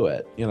to do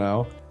it,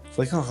 It's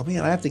like, oh,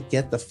 man, I have to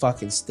get the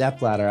fucking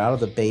stepladder out of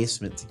the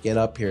basement to get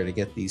up here to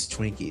get these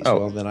Twinkies.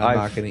 Oh, well, then I'm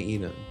not going to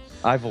eat them.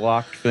 I've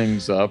locked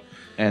things up.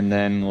 And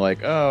then, like,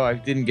 oh, I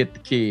didn't get the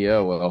key.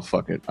 Oh, well,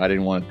 fuck it. I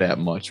didn't want it that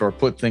much. Or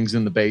put things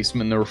in the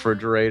basement in the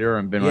refrigerator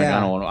and been like, I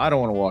don't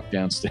want to walk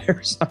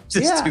downstairs. I'm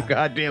just too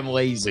goddamn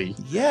lazy.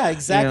 Yeah,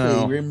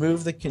 exactly.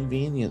 Remove the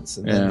convenience,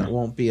 and then it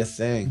won't be a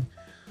thing.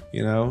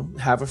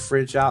 Have a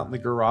fridge out in the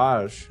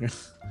garage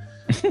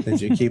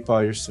that you keep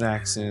all your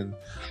snacks in.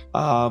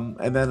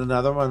 And then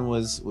another one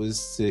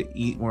was to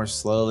eat more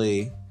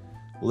slowly.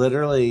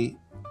 Literally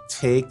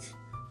take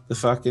the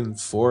fucking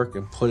fork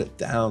and put it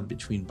down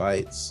between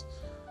bites.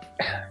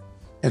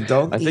 And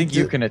don't. I think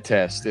you can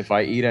attest. If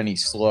I eat any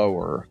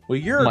slower,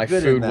 my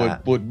food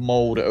would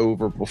mold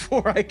over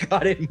before I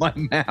got it in my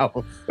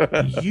mouth.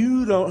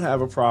 You don't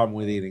have a problem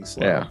with eating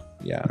slow.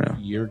 Yeah,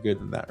 you're good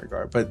in that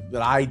regard. But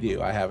I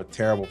do. I have a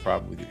terrible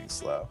problem with eating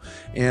slow.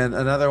 And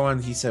another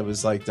one he said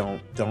was like,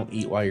 don't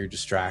eat while you're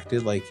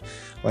distracted. Like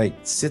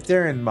sit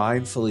there and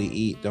mindfully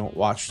eat. Don't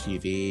watch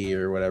TV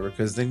or whatever,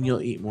 because then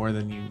you'll eat more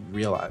than you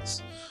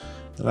realize.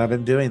 And I've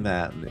been doing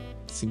that, and it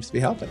seems to be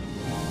helping.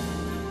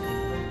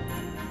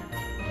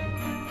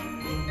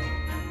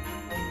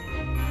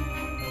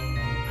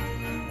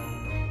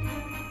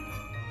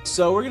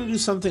 So we're going to do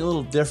something a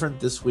little different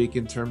this week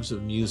in terms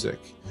of music.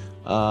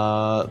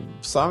 Song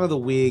of the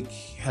week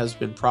has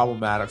been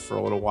problematic for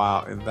a little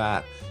while in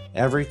that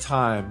every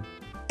time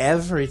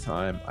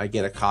I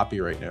get a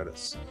copyright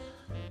notice.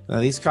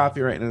 Now, these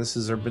copyright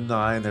notices are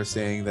benign. They're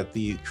saying that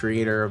the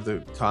creator of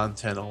the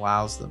content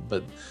allows them.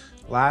 But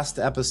last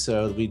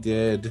episode we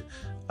did,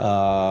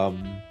 what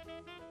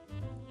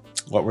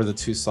were the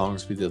 2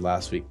 songs we did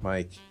last week,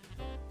 Mike?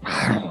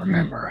 I don't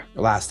remember.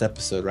 Last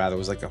episode, rather,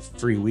 was like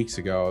 3 weeks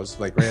ago. It was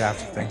like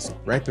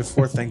right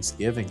before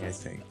Thanksgiving, I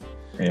think.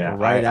 Yeah,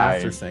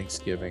 after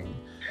Thanksgiving.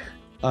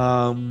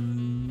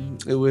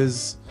 It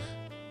was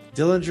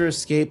Dillinger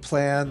Escape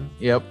Plan.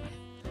 Yep.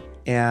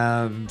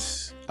 And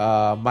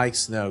Mike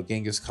Snow,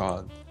 Genghis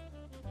Khan.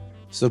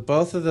 So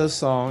both of those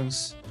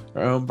songs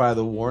are owned by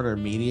the Warner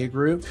Media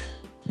Group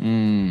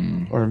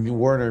or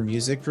Warner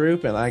Music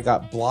Group, and I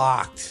got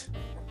blocked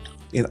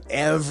in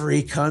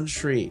every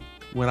country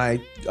when I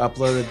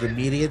uploaded the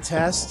media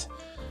test.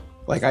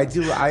 Like I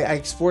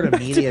export a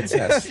media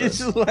test. I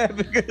just laugh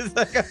because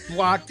I got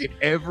blocked in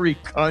every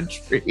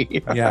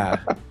country. Yeah.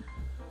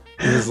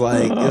 It was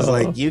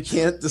like you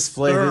can't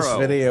display this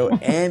video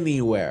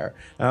anywhere.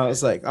 And I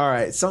was like, all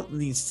right, something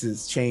needs to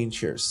change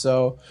here.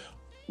 So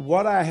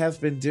what I have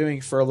been doing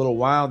for a little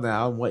while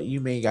now, and what you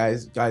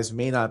guys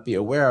may not be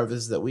aware of,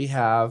 is that we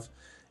have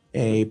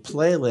a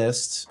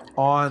playlist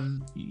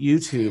on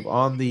YouTube,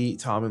 on the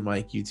Tom and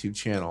Mike YouTube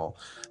channel,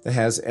 that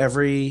has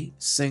every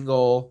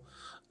single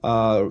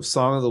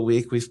song of the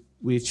week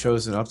we've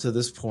chosen up to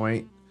this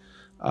point.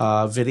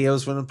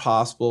 Videos when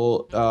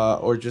possible,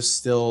 or just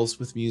stills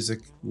with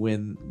music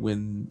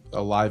when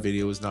a live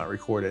video is not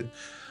recorded.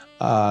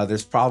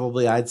 There's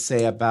probably, I'd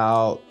say,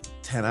 about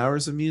 10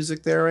 hours of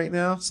music there right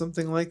now,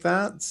 something like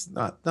that. It's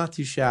not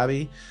too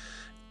shabby.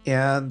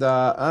 And 10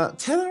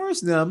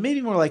 hours? No,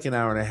 maybe more like an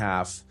hour and a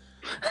half.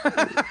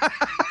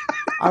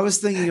 I was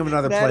thinking of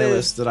another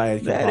playlist that I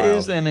had compiled. That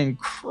is an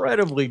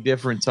incredibly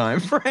different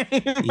time frame.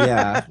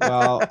 Yeah,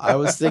 well, I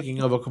was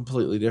thinking of a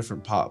completely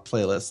different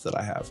playlist that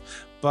I have.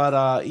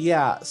 But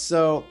yeah,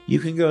 so you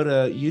can go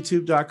to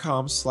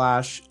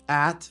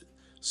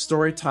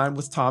youtube.com/@storytime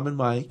with Tom and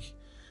Mike.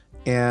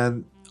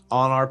 And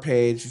on our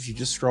page, if you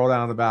just scroll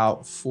down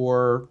about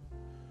 4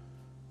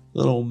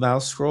 little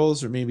mouse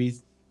scrolls, or maybe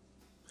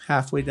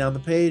halfway down the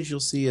page, you'll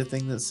see a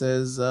thing that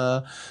says,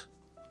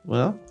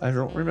 well, I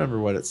don't remember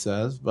what it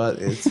says, but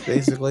it's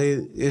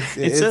basically it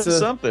says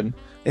something.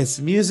 It's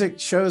music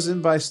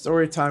chosen by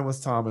Storytime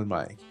with Tom and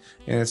Mike.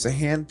 And it's a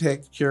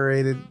hand-picked,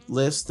 curated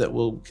list that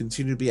will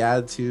continue to be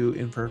added to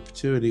in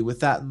perpetuity. With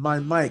that in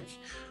mind, Mike,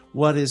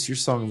 what is your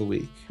song of the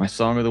week? My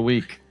song of the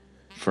week,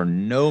 for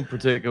no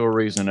particular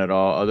reason at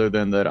all, other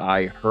than that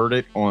I heard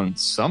it on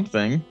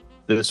something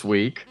this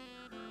week,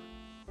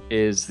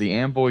 is the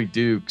Amboy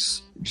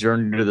Dukes'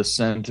 Journey to the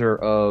Center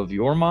of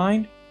Your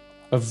Mind?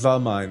 Of the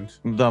Mind.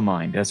 The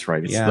Mind, that's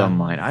right. It's The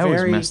Mind. I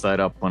always mess that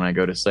up when I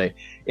go to say.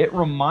 It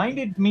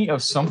reminded me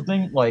of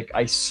something, like,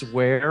 I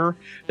swear,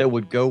 that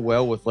would go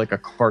well with like a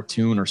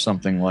cartoon or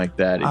something like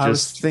that. I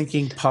was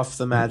thinking Puff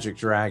the Magic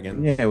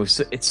Dragon. Yeah,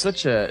 it's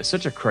such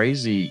a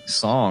crazy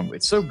song.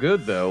 It's so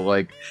good though.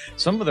 Like,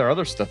 some of their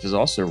other stuff is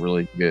also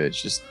really good.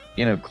 It's just,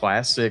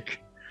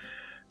 classic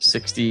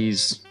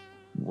 60s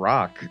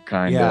rock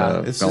kind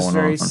of. Yeah, it's just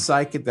very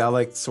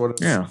psychedelic sort of.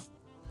 Yeah.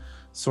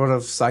 Sort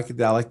of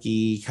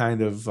psychedelic-y,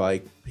 kind of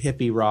like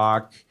hippie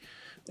rock.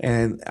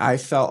 And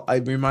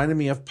it reminded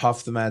me of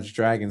Puff the Magic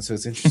Dragon. So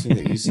it's interesting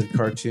that you said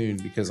cartoon,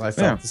 because I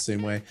felt the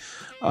same way.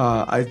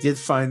 I did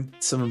find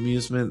some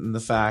amusement in the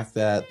fact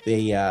that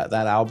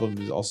that album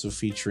is also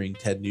featuring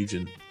Ted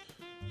Nugent.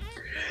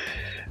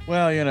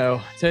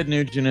 Well, Ted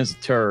Nugent is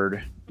a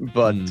turd,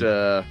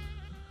 but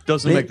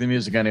doesn't make the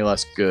music any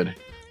less good.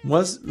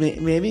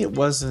 Maybe it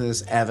wasn't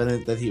as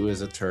evident that he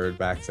was a turd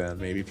back then.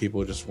 Maybe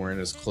people just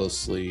weren't as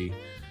closely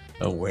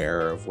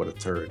aware of what a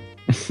turd.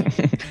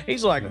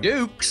 He's like,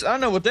 Dukes, I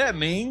know what that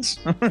means.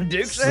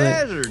 Dukes of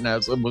Hazzard. No,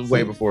 it was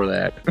way before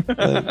that.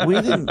 we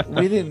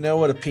didn't know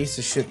what a piece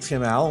of shit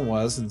Tim Allen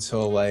was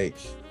until like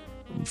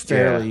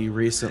fairly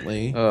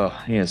recently. Oh,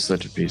 he is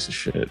such a piece of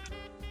shit.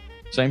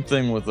 Same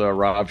thing with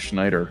Rob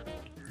Schneider.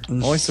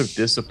 I'm always so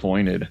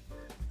disappointed.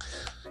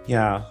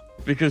 Yeah.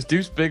 Because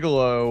Deuce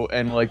Bigelow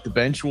and like the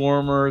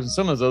Benchwarmers and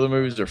some of those other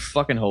movies are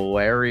fucking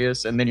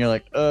hilarious, and then you're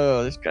like,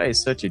 oh, this guy is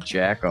such a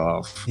jack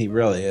off. He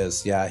really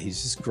is. Yeah,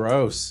 he's just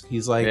gross.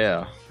 He's like,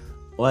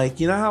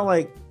 like, you know how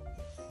like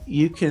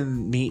you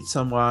can meet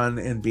someone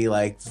and be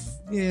like,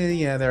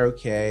 yeah, they're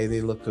okay,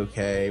 they look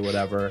okay,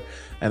 whatever,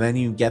 and then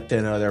you get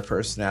to know their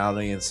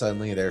personality, and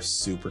suddenly they're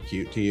super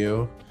cute to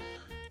you,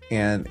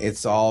 and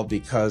it's all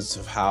because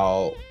of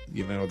how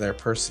their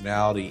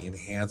personality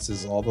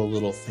enhances all the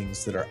little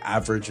things that are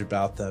average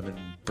about them and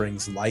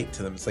brings light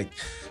to them. It's like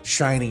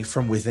shining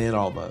from within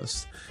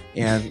almost.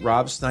 And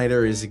Rob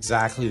Schneider is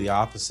exactly the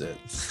opposite.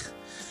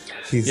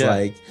 He's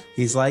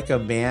like a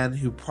man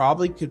who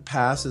probably could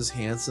pass as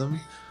handsome,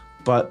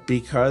 but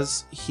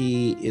because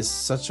he is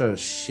such a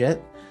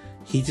shit,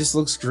 he just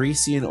looks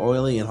greasy and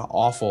oily and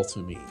awful to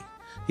me.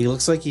 He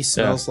looks like he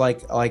smells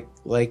like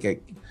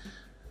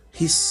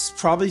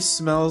probably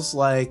smells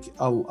like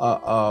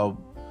a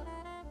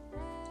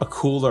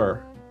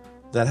cooler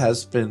that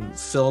has been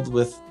filled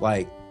with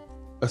like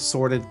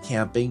assorted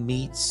camping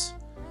meats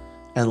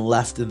and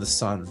left in the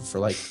sun for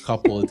like a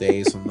couple of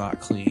days and not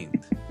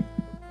cleaned.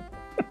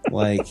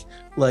 Like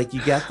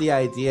you get the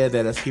idea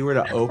that if he were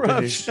to open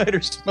Rob his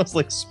Schneider smells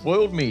like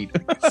spoiled meat.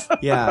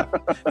 yeah,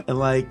 and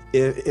like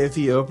if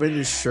he opened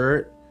his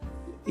shirt,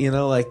 you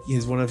know, like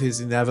one of his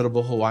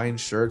inevitable Hawaiian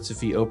shirts, if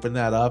he opened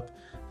that up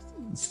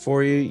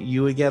for you,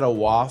 you would get a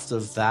waft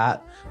of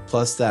that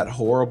plus that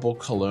horrible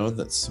cologne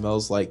that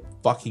smells like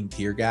fucking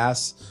tear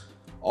gas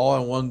all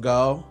in one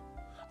go.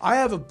 I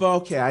have a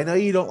bouquet. I know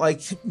you don't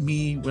like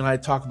me when I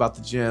talk about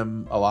the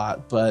gym a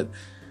lot, but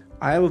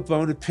I have a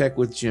bone to pick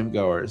with gym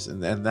goers,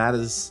 and that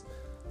is,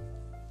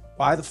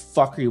 why the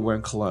fuck are you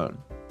wearing cologne?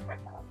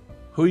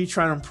 Who are you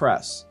trying to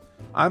impress?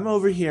 I'm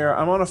over here,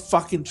 I'm on a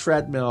fucking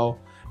treadmill,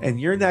 and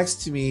you're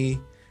next to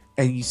me,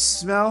 and you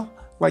smell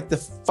like the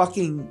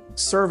fucking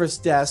service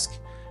desk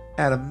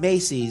at a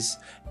Macy's,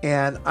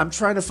 and I'm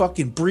trying to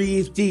fucking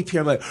breathe deep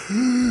here. I'm like,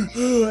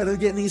 and I'm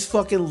getting these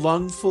fucking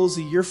lungfuls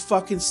of your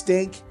fucking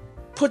stink.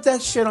 Put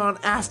that shit on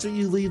after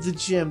you leave the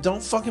gym.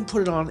 Don't fucking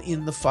put it on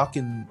in the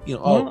fucking, you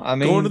know, well, I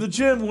mean, going to the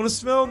gym, want to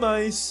smell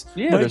nice.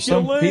 Yeah, there's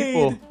some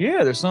people.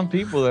 Yeah, there's some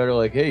people that are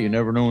like, hey, you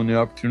never know when the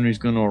opportunity's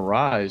going to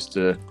arise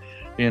to,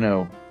 you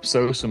know,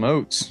 sow some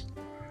oats.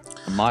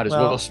 Might as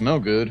well smell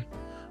good.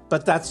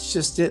 But that's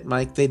just it,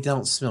 Mike. They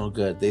don't smell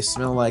good. They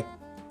smell like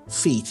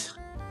feet.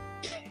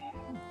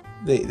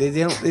 They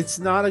don't. It's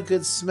not a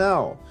good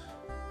smell,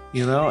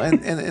 you know.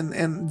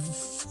 And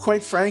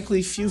quite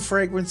frankly, few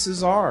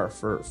fragrances are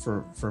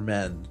for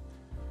men.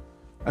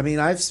 I mean,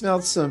 I've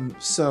smelled some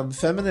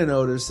feminine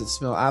odors that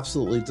smell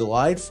absolutely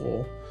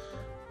delightful,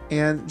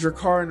 and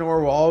Drakkar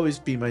Noir will always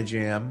be my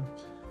jam.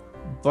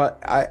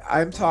 But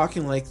I'm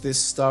talking like this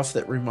stuff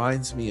that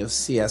reminds me of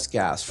CS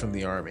gas from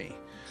the army.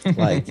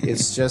 Like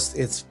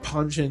it's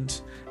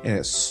pungent and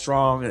it's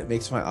strong and it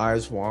makes my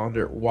eyes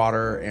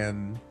water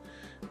and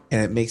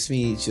it makes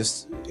me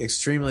just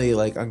extremely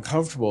like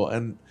uncomfortable.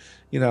 And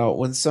you know,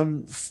 when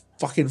some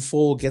fucking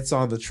fool gets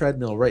on the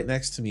treadmill right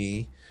next to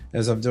me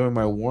as I'm doing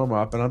my warm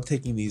up and I'm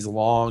taking these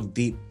long,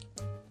 deep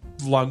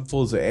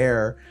lungfuls of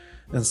air,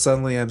 and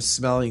suddenly I'm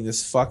smelling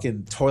this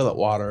fucking toilet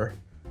water.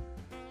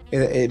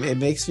 It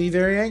makes me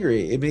very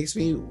angry. It makes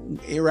me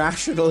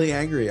irrationally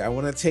angry. I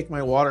want to take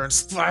my water and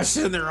splash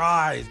it in their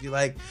eyes. Be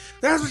like,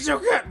 that's what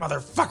you get,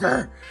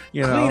 motherfucker.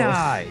 You know? Clean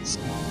eyes.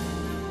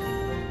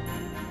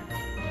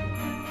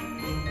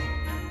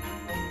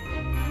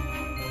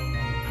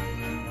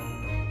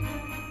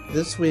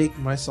 This week,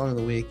 my song of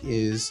the week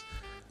is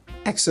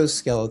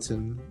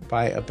Exoskeleton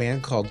by a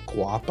band called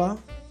Guapa.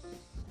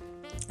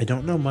 I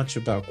don't know much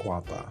about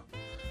Guapa.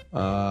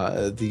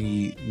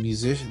 The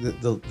musician,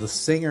 the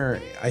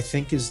singer, I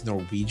think is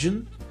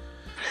Norwegian.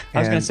 I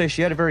was gonna say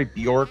she had a very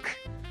Bjork.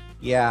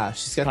 Yeah,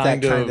 she's got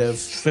that kind of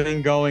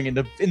thing going in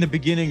the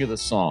beginning of the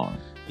song.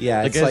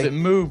 Yeah, like as it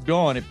moved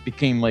on, it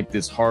became like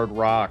this hard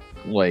rock,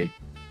 like,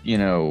 you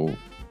know,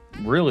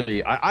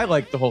 really. I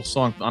like the whole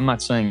song. I'm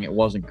not saying it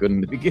wasn't good in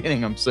the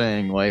beginning. I'm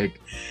saying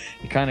like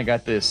it kind of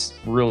got this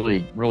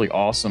really, really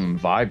awesome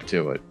vibe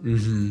to it.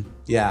 Mm-hmm.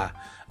 Yeah,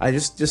 I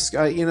just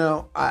you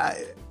know,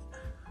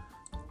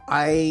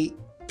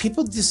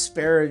 people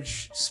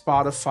disparage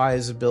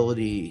Spotify's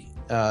ability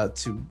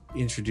to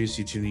introduce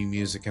you to new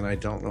music, and I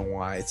don't know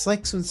why. It's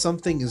like when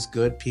something is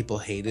good, people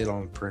hate it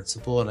on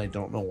principle, and I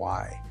don't know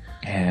why.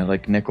 Yeah,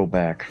 like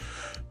Nickelback.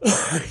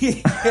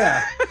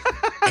 Yeah.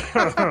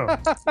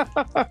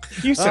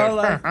 You said.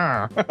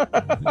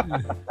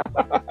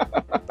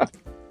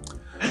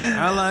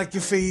 I like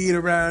your feet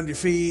around your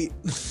feet.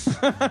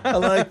 I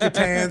like your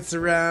pants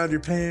around your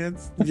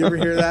pants. Did you ever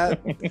hear that?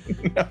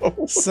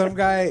 No. Some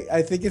guy,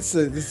 I think it's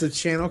a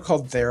channel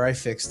called There I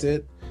Fixed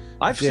It.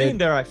 I've seen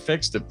There I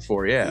Fixed It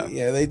before, yeah.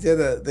 Yeah, they did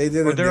a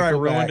Or There I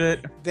Ruined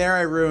It. There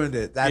I Ruined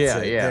It. That's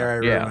it. Yeah, There I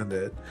Ruined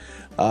It.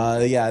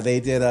 Yeah, they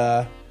did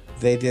a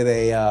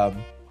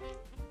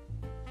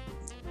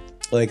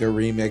like a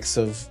remix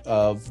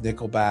of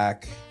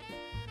Nickelback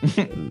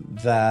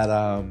that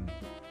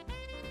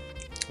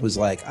was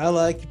like, I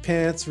like your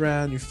pants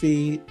around your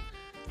feet.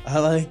 I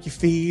like your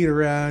feet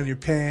around your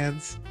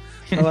pants.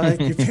 I like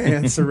your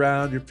pants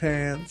around your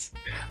pants.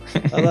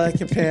 I like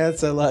your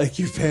pants. I like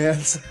your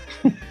pants.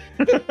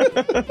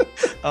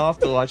 I'll have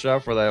to watch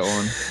out for that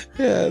one.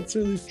 Yeah, it's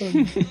really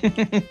funny.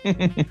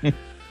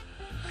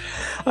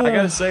 I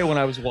gotta say, when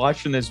I was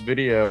watching this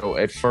video,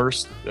 at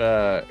first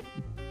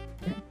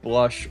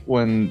blush,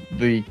 when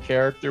the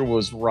character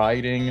was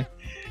riding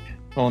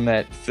on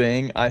that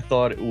thing, I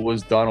thought it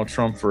was Donald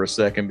Trump for a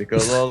second,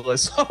 because all I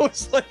saw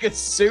was like a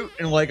suit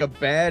and like a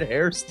bad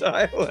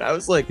hairstyle, and I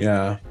was like,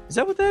 yeah, is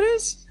that what that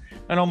is?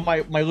 And on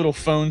my little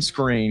phone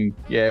screen,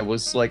 yeah, it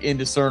was like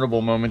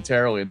indiscernible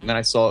momentarily, and then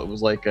I saw it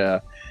was like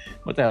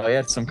what the hell, he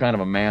had some kind of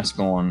a mask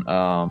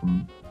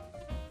on.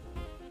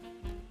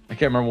 I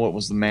can't remember what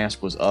was the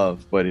mask was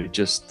of, but it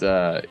just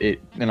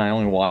and I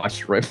only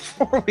watched it right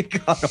before we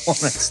got on. I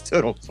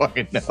still don't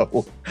fucking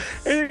know. I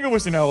think it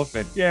was an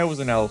elephant. Yeah, it was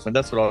an elephant.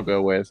 That's what I'll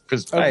go with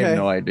because I have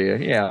no idea.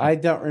 Yeah, I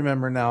don't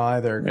remember now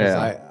either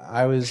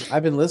because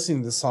I've been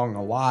listening to the song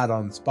a lot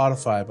on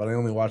Spotify, but I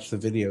only watched the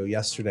video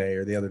yesterday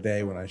or the other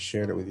day when I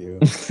shared it with you.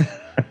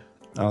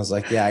 I was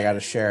like, yeah, I got to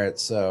share it,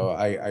 so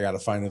I got to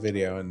find the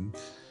video. And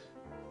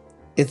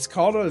it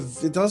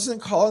doesn't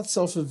call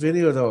itself a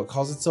video though. It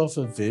calls itself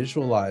a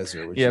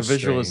visualizer. Which is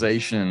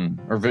visualization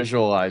strange. Or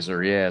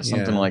visualizer.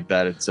 Something like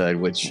that. It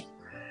said,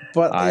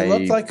 but it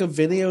looked like a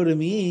video to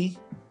me.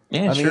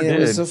 Yeah, it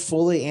was a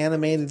fully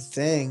animated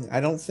thing. I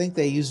don't think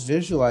they use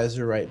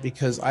visualizer right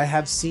because I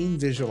have seen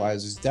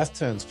visualizers.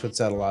 Deftones puts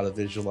out a lot of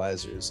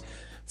visualizers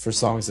for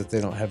songs that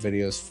they don't have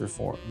videos for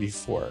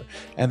before,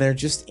 and they're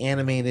just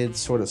animated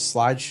sort of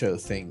slideshow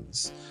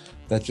things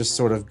that just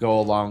sort of go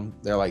along.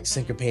 They're like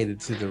syncopated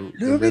to the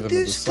rhythm of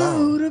the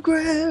song.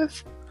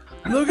 Photograph.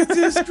 Look at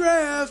this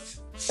graph.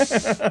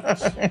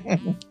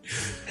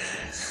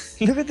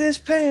 Look at this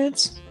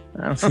pants.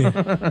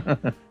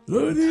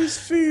 Look at these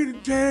feet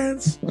and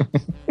pants.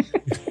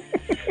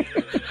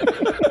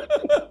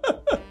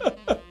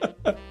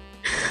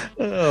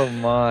 Oh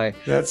my!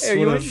 That's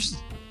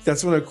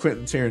one of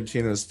Quentin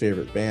Tarantino's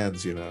favorite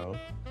bands.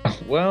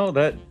 Well,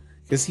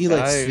 because he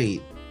likes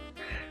feet.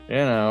 Why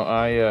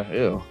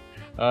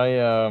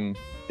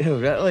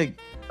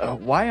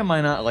am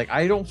I not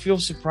I don't feel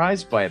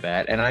surprised by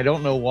that, and I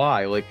don't know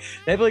why. That'd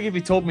be like if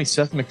you told me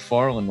Seth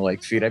MacFarlane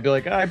liked feet, I'd be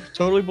like, I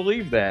totally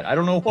believe that. I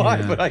don't know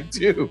why, but I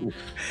do.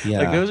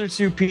 Yeah. Those are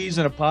two peas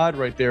in a pod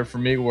right there for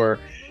me, where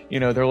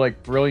they're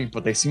brilliant,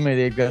 but they seem like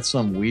they've got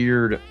some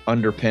weird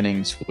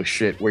underpinnings with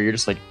shit where you're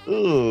just like,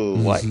 ooh,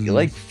 what, you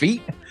like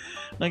feet?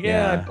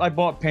 I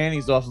bought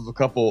panties off of a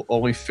couple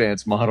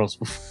OnlyFans models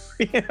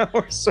before,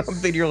 or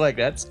something. You're like,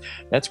 that's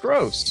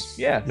gross.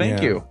 Yeah,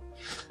 thank you.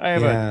 I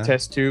have a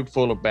test tube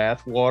full of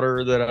bath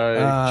water that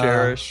I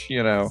cherish,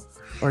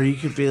 Or you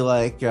could be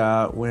like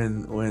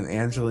when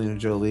Angelina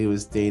Jolie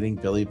was dating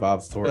Billy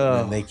Bob Thornton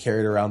and they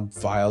carried around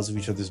vials of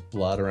each other's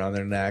blood around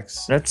their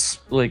necks. That's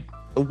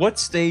what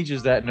stage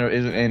is that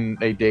in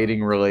a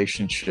dating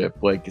relationship?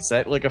 Is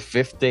that a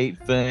fifth date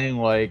thing?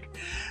 We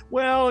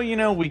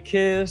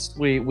kissed,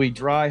 we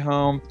dry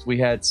humped, we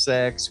had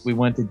sex, we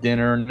went to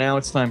dinner. Now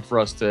it's time for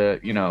us to,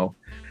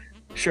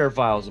 share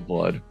vials of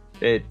blood.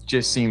 It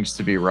just seems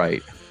to be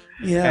right.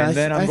 Yeah. And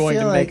then I'm going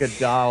to make a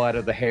doll out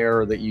of the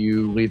hair that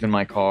you leave in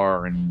my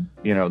car, and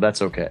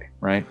that's okay,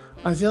 right?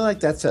 I feel like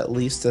that's at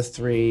least a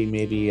 3,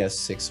 maybe a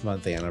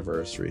 6-month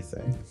anniversary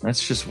thing.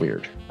 That's just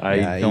weird.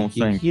 I don't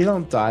think you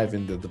don't dive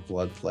into the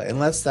blood play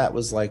unless that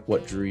was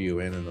what drew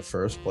you in the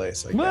first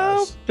place.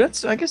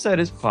 I guess that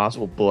is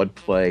possible. Blood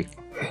play.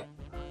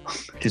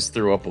 Just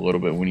threw up a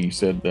little bit when you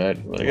said that.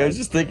 I was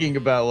just thinking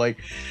about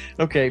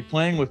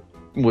playing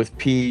with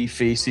pee,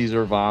 feces,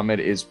 or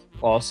vomit is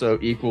also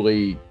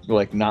equally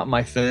not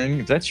my thing.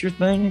 If that's your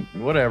thing,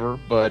 whatever,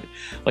 but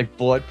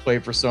blood play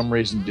for some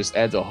reason just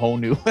adds a whole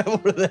new level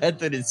to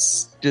that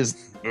is just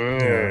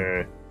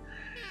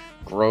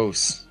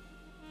gross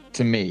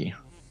to me,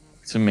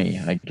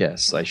 I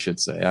guess I should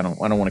say. I don't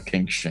want to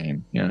kink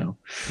shame,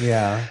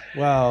 Yeah,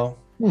 well,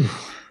 I'm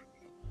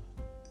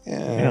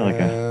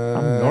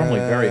normally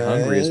very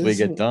hungry as we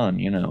get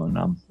done,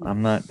 and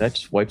I'm not. That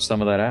just wipes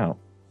some of that out.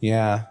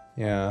 Yeah.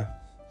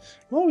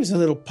 I'm always a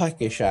little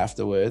peckish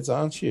afterwards,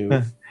 aren't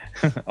you?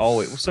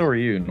 Always. So are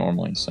you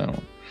normally.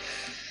 So,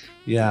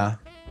 yeah.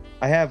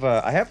 I have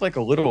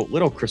a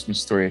little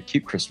Christmas story, a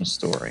cute Christmas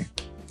story.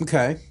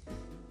 Okay.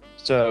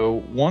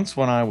 So once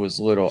when I was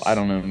little, I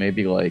don't know,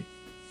 maybe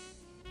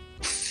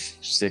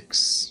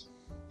 6,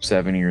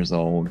 7 years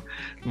old,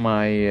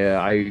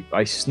 I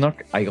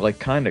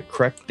kind of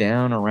crept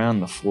down around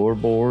the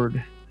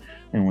floorboard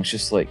and was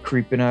just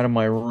creeping out of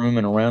my room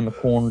and around the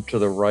corner to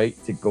the right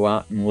to go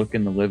out and look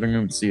in the living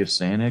room and see if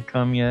Santa had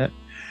come yet.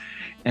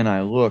 And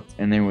I looked,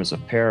 and there was a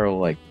pair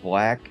of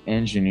black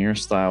engineer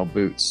style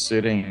boots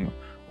sitting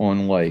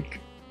on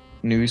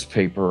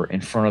newspaper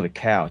in front of the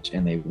couch,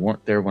 and they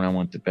weren't there when I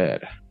went to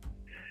bed.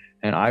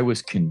 And I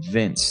was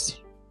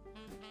convinced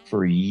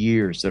for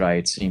years that I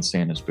had seen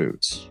Santa's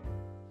boots.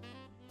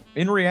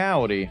 In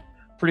reality,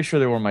 pretty sure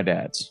they were my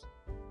dad's.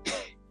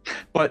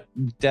 But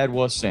Dad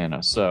was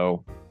Santa,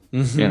 so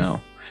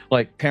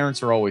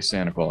parents are always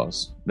Santa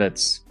Claus.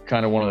 That's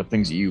kind of one of the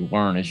things that you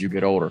learn as you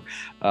get older.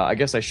 I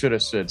guess I should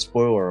have said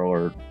spoiler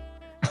alert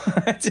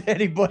to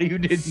anybody who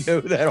didn't know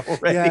that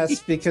already.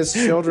 Yes, because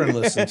children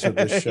listen to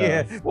this show.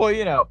 Yeah. Well,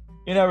 you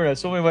never know.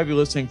 Somebody might be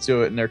listening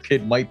to it, and their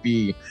kid might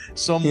be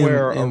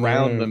somewhere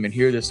around them and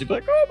hear this and be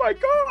like, "Oh my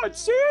God,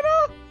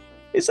 Santa!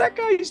 Is that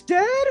guy's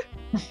dad?"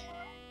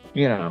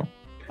 I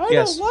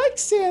don't like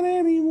Santa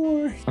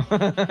anymore.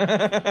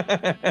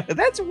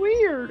 That's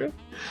weird.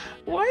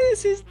 Why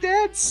is his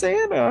dad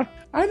Santa?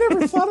 I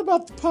never thought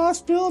about the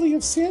possibility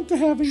of Santa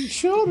having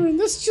children.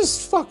 This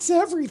just fucks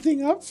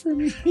everything up for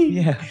me.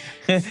 Yeah.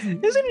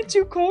 Isn't it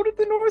too cold at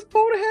the North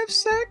Pole to have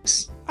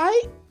sex?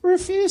 I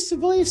refuse to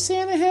believe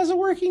Santa has a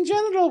working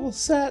genital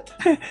set.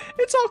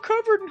 It's all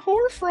covered in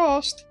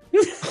hoarfrost.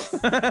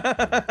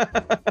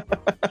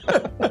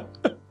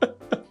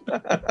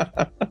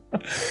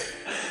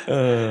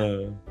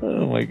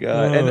 Oh my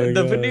god! And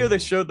the video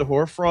that showed the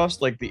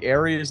hoarfrost, like the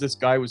areas this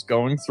guy was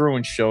going through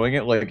and showing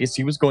it, like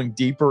he was going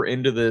deeper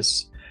into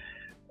this.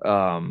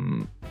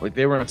 Like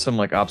they were at some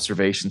like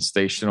observation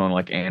station on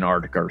like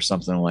Antarctica or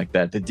something like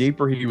that. The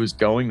deeper he was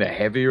going, the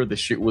heavier the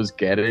shit was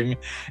getting.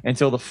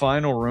 Until the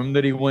final room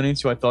that he went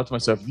into, I thought to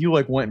myself, if you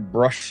like went and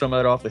brushed some of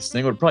that off this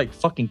thing, it would probably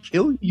fucking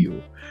kill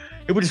you.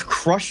 It would just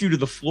crush you to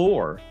the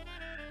floor.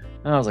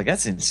 And I was like,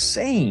 that's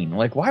insane.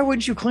 Like, why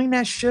wouldn't you clean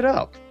that shit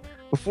up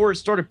before it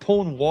started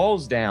pulling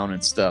walls down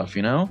and stuff,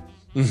 you know?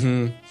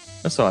 Mm-hmm.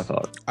 That's what I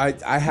thought.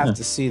 I have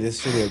to see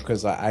this video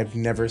because I've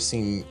never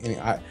seen any.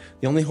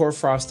 The only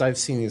hoarfrost I've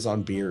seen is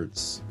on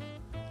beards.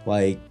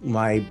 Like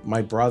my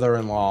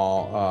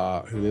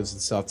brother-in-law who lives in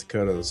South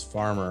Dakota is a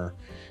farmer,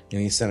 and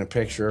he sent a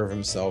picture of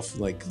himself,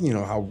 like, you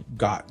know how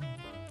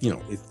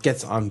it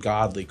gets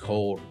ungodly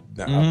cold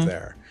out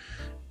there,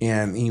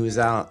 and he was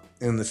out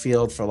in the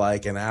field for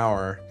like an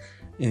hour,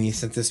 and he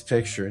sent this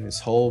picture, and his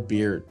whole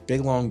beard,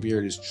 big long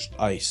beard, is just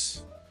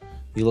ice.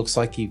 He looks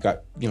like he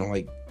got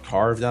like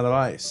carved out of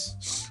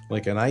ice,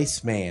 like an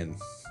ice man,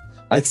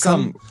 like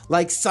some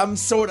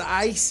sort of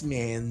ice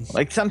man,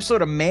 like some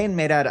sort of man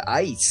made out of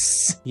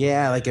ice.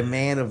 Yeah, like a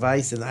man of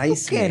ice and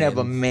ice. You can't have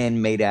a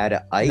man made out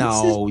of ice.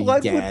 No, his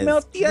blood would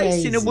melt the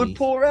ice and it would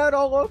pour out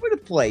all over the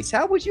place.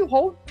 How would you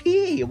hold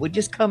pee? It would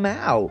just come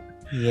out.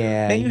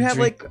 Yeah, then you'd have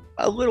like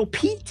a little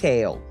pea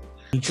tail.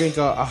 You drink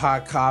a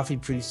hot coffee,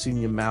 pretty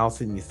soon your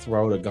mouth and your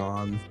throat are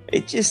gone.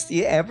 It just,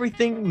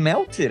 everything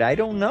melted. I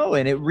don't know.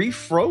 And it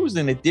refroze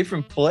in a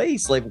different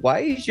place. Like, why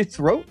is your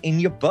throat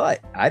in your butt?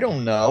 I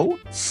don't know.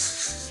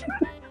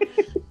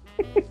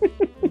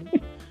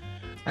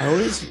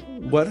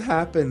 What would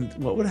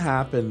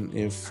happen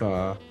if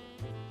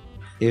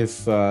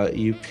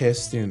you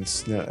pissed in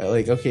snow?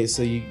 Like, okay,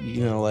 so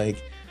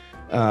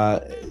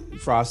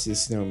Frosty the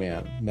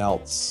Snowman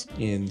melts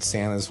in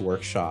Santa's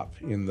workshop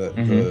in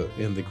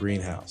the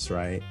greenhouse,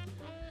 right?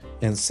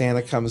 And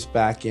Santa comes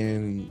back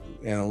in,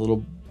 and a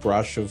little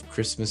brush of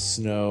Christmas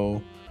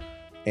snow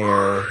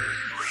air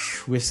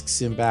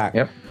whisks him back.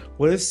 Yep.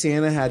 What if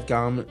Santa had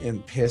gone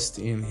and pissed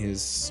in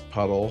his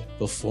puddle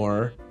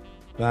before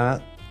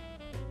that?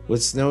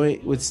 Would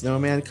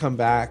Snowman come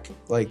back?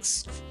 Like,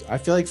 I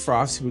feel like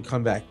Frosty would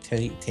come back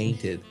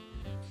tainted.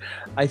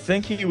 I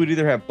think he would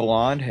either have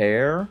blonde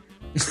hair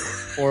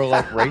or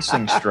like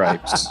racing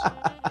stripes.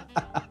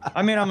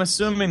 I mean, I'm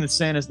assuming that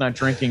Santa's not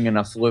drinking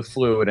enough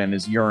fluid and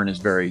his urine is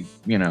very,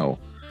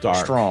 dark.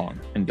 Strong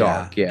and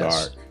dark. Yeah,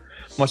 yes. Dark.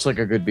 Much like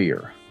a good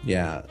beer.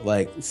 Yeah,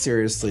 like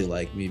seriously,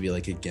 like maybe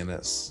like a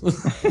Guinness. I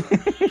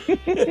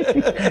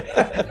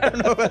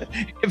don't know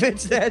if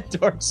it's that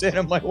dark.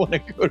 Santa might want to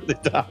go to the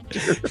doctor.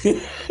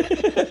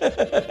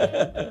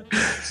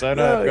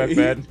 Santa, I've got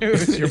bad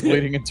news. You're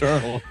bleeding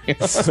internally.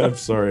 I'm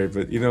sorry,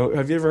 but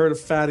have you ever heard of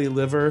fatty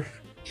liver?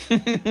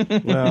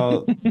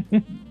 Well,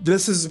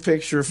 this is a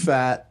picture of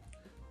fat.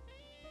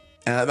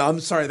 And I'm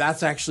sorry,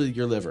 that's actually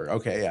your liver.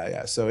 Okay,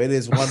 yeah. So it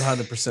is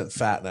 100%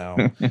 fat now.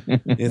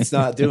 It's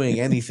not doing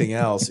anything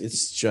else.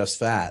 It's just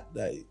fat.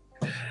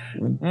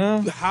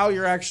 How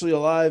you're actually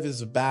alive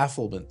is a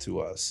bafflement to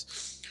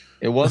us.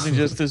 It wasn't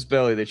just his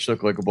belly that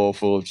shook like a bowl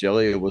full of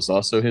jelly. It was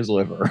also his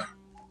liver.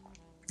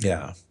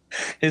 Yeah.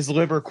 His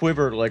liver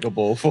quivered like a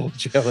bowl full of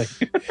jelly.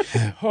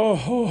 Ho,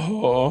 ho,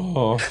 ho,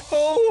 ho.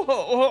 Ho, ho,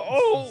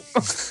 ho, ho.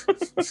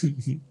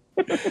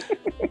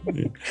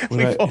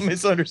 We all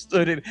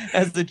misunderstood it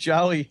as the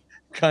jolly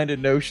kind of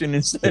notion.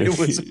 Instead, it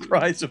was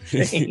cries of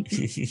pain.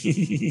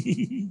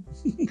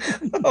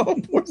 Oh,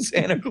 poor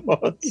Santa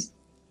Claus.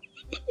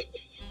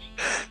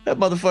 That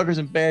motherfucker's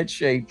in bad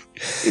shape.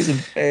 He's in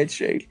bad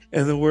shape.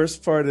 And the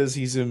worst part is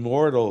he's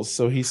immortal,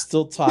 so he's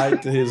still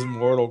tied to his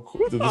mortal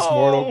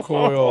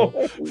coil,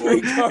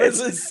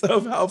 regardless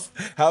of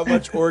how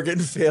much organ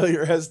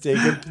failure has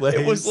taken place.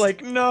 It was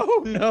like, no.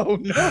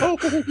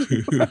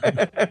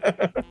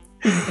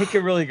 It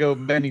could really go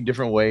many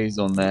different ways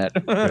on that.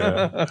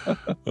 Yeah.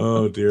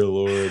 Oh, dear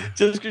Lord.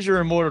 Just because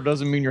you're immortal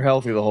doesn't mean you're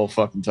healthy the whole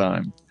fucking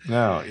time.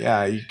 No,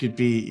 yeah, you could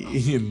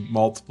be in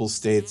multiple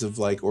states of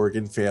like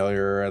organ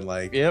failure and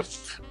like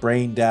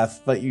brain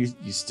death, but you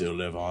still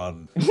live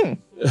on.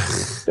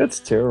 That's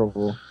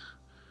terrible.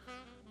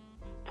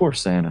 Poor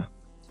Santa.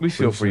 We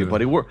feel for you,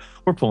 buddy. We're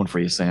pulling for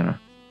you, Santa.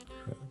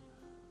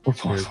 We're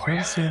pulling for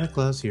you. Santa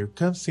Claus, here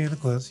comes Santa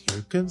Claus,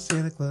 here comes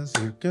Santa Claus,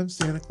 here comes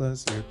Santa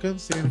Claus, here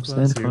comes Santa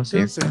Claus, here comes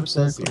Santa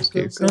Claus, here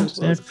comes Santa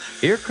Claus.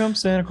 Here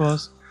comes Santa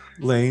Claus.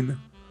 Lane.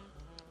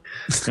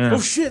 Yeah. Oh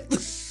shit.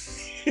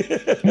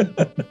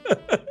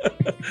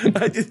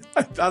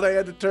 I thought I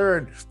had to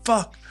turn.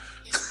 Fuck.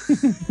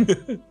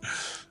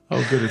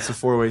 Oh good, it's a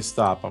 4-way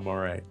stop. I'm all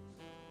right.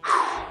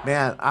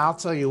 Man, I'll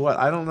tell you what,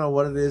 I don't know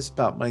what it is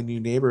about my new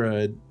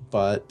neighborhood,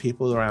 but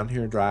people around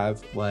here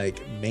drive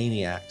like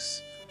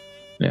maniacs.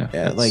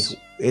 Yeah, like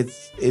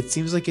it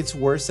seems like it's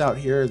worse out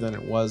here than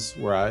it was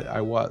where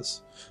I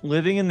was.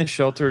 Living in the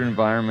sheltered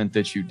environment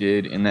that you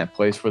did in that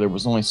place where there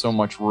was only so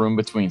much room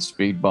between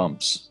speed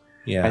bumps.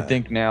 Yeah. I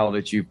think now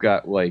that you've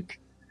got like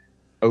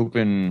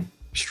open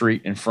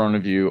street in front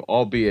of you,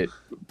 albeit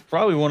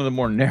probably one of the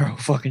more narrow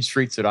fucking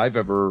streets that I've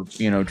ever,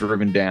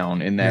 driven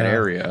down in that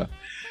area.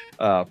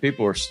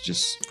 People are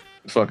just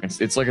fucking,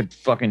 it's like a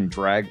fucking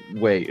drag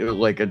way,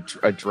 like a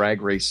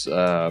drag race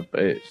track.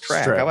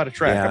 How about a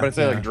track? How about I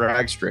say like a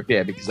drag strip?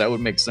 Yeah, because that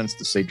would make sense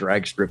to say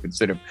drag strip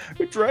instead of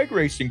a drag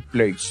racing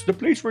place, the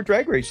place where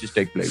drag races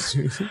take place.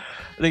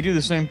 They do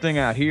the same thing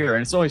out here,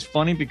 and it's always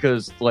funny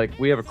because like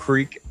we have a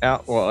creek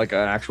out, or like an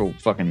actual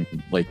fucking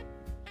like,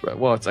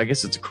 well, I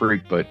guess it's a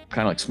creek, but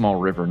kind of like small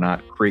river,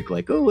 not creek.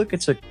 Like, oh look,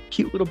 it's a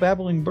cute little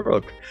babbling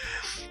brook.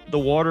 The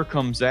water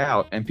comes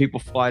out, and people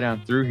fly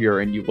down through here,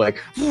 and you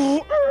like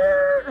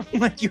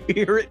you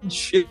hear it and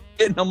shit,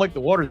 and I'm like,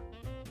 the water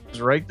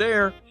is right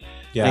there.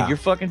 Yeah, like, you're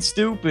fucking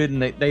stupid,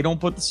 and they don't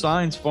put the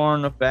signs far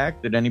enough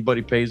back that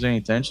anybody pays any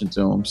attention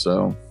to them.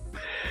 So,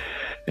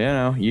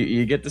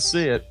 you get to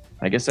see it.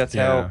 I guess that's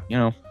how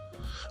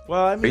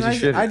Well, I mean,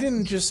 I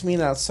didn't just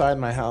mean outside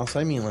my house.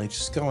 I mean, like,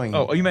 just going...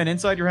 Oh, you meant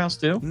inside your house,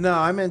 too? No,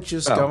 I meant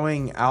just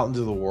going out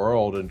into the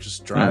world and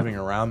just driving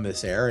around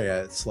this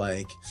area. It's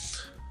like...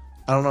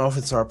 I don't know if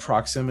it's our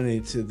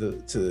proximity to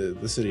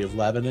the city of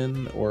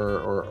Lebanon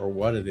or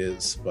what it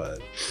is, but...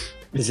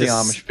 It's the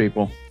Amish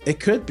people. It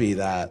could be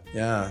that,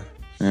 yeah.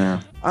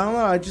 Yeah. I don't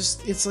know.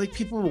 It's like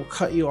people will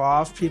cut you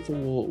off. People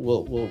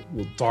will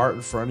dart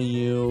in front of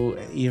you,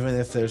 even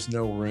if there's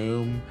no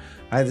room.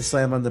 I had to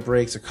slam on the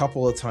brakes a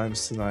couple of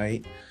times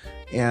tonight,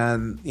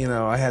 and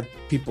I had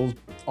people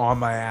on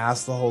my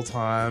ass the whole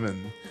time,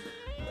 and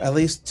at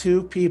least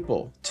two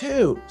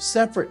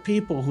separate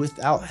people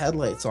without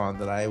headlights on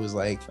that I was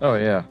like, oh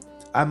yeah,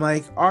 I'm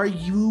like, are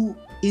you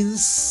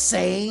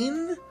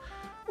insane?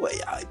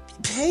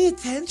 Pay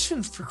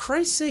attention, for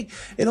Christ's sake.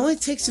 It only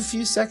takes a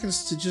few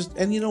seconds to just,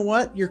 and you know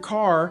what? Your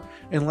car,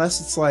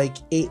 unless it's like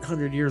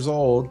 800 years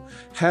old,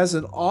 has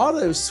an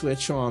auto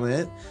switch on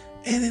it,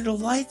 and the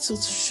lights will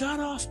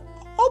shut off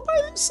all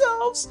by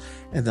themselves,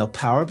 and they'll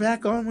power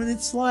back on when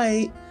it's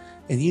light.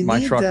 And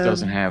my truck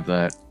doesn't have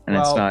that, and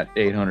it's not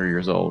 800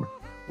 years old.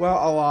 Well,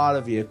 a lot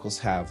of vehicles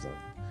have them.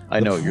 I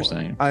know what you're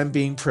saying. I'm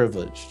being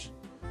privileged.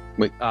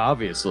 Wait,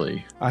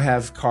 obviously. I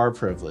have car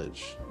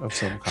privilege of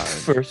some kind.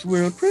 First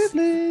world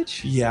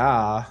privilege.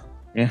 Yeah.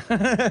 Yeah.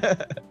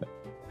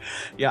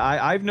 Yeah,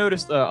 I've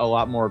noticed a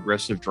lot more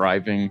aggressive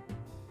driving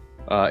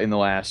in the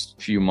last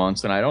few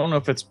months, and I don't know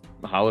if it's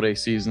holiday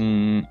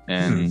season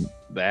and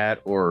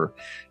that, or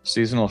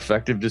seasonal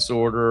affective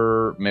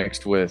disorder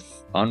mixed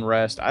with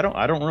unrest. I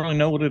don't really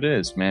know what it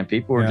is, man.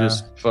 People are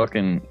just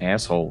fucking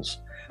assholes.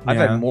 I've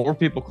had more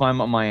people climb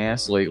up my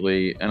ass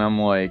lately, and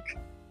I'm like,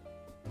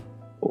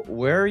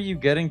 where are you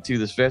getting to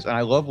this fast? And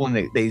I love when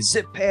they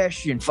zip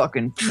past you and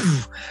fucking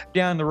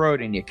down the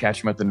road, and you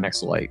catch them at the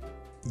next light.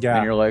 Yeah,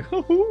 and you're like,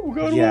 oh,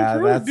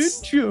 got road,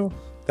 didn't you?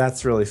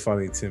 That's really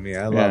funny to me.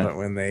 I love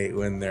it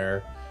when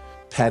their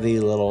petty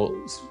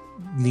little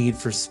need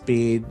for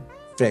speed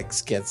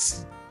fix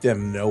gets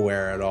them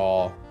nowhere at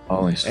all.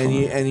 Always and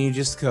you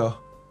just go,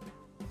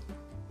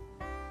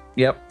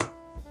 yep,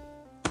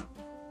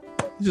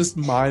 just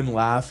mind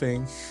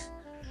laughing.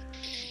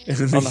 On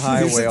the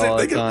highway all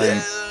the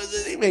time.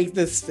 They make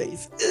this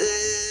face.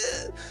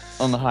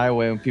 On the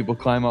highway, when people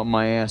climb up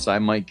my ass, I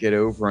might get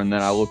over, and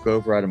then I look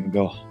over at them and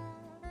go,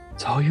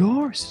 it's all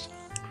yours.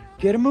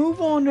 Get a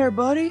move on there,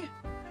 buddy.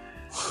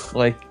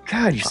 Like,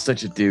 God, you're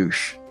such a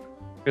douche.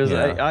 Because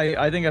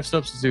I think I've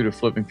substituted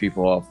flipping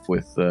people off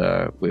with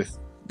that.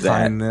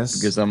 Kindness.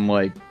 Because I'm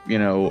like,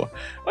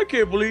 I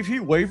can't believe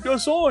he waved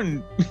us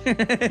on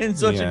in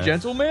such a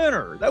gentle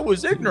manner. That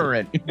was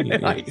ignorant.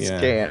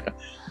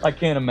 I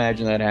can't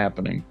imagine that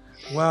happening.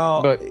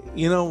 Well, but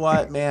you know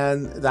what,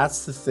 man?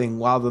 That's the thing.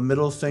 While the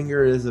middle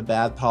finger is a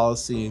bad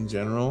policy in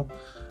general,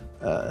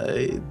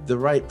 the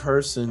right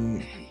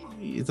person,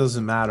 it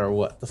doesn't matter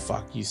what the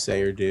fuck you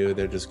say or do,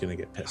 they're just gonna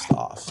get pissed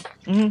off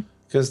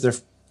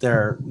because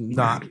they're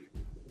not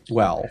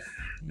well.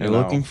 They're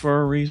looking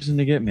for a reason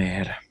to get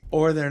mad,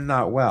 or they're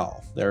not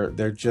well.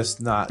 They're just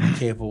not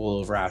capable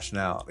of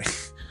rationality.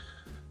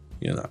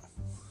 You know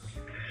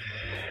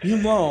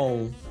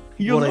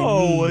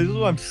is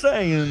what I'm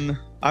saying.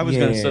 I was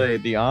going to say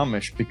the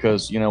Amish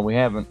because, we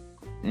haven't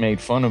made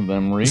fun of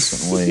them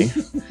recently.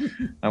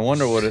 I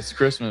wonder what its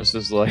Christmas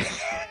is like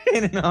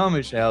in an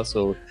Amish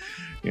household.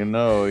 You're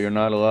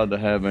not allowed to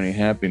have any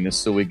happiness,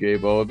 so we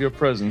gave all of your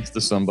presents to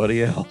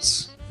somebody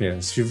else.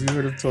 Yes. Have you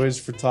heard of Toys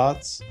for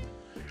Tots?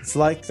 It's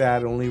like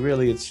that, only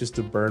really it's just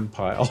a burn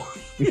pile.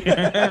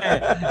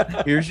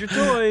 Here's your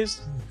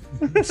toys.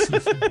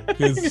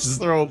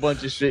 Just throw a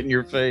bunch of shit in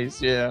your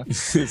face. Yeah,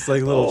 it's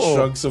like little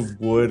chunks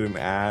of wood and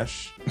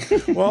ash.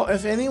 Well,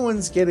 if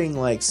anyone's getting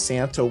like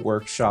Santa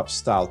Workshop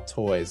style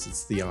toys,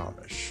 it's the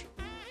Amish.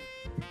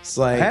 It's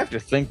like, I have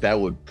to think that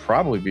would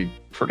probably be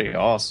pretty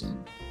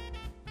awesome.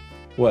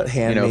 What,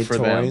 handmade for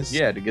toys?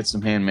 Them. Yeah, to get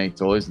some handmade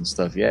toys and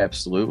stuff. Yeah,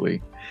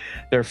 absolutely.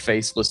 their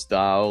faceless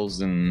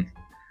dolls, and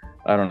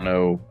I don't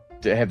know.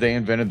 Have they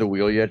invented the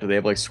wheel yet? Do they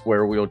have like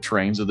square wheel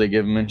trains that they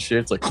give them and shit?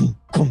 It's like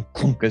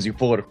as you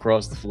pull it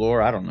across the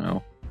floor. I don't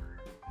know.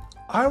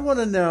 I want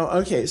to know.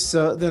 Okay,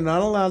 so they're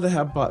not allowed to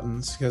have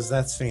buttons because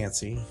that's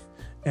fancy,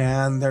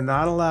 and they're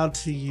not allowed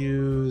to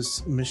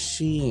use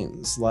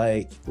machines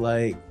like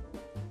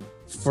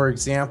for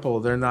example,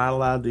 they're not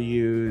allowed to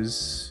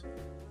use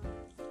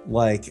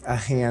like a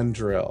hand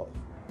drill.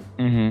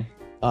 Mm-hmm.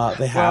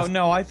 They have. Well,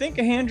 no, I think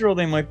a hand drill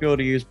they might be able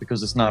to use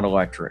because it's not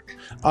electric.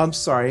 I'm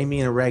sorry, I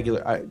mean a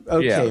regular.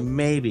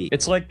 Maybe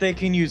it's like they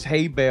can use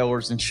hay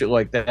balers and shit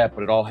like that,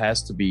 but it all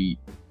has to be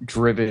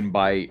driven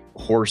by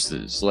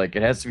horses. Like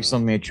it has to be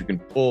something that you can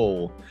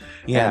pull,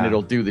 and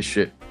it'll do the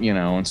shit.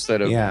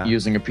 Instead of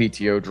using a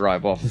PTO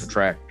drive off of a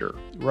tractor.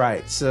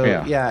 Right. So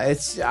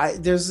it's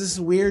there's this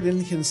weird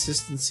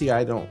inconsistency.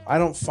 I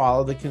don't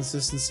follow the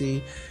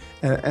consistency,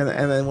 and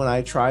then when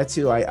I try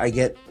to, I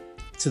get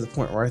to the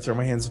point where I throw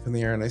my hands up in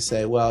the air and I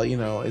say, well,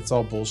 it's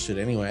all bullshit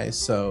anyway,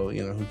 so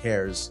who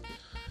cares?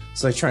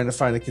 It's like trying to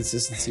find a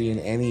consistency in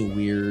any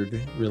weird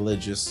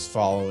religious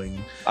following.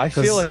 I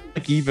feel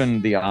like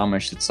even the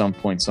Amish, at some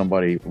point,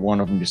 one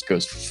of them just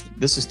goes,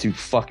 this is too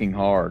fucking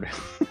hard.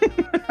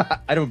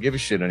 I don't give a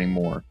shit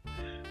anymore.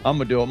 I'm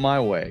gonna do it my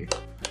way.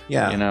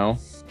 Yeah.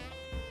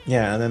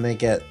 Yeah, and then they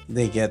get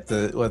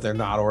they're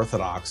not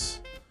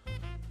Orthodox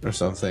or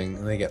something,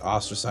 and they get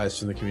ostracized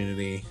from the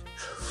community.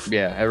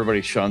 Yeah,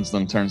 everybody shuns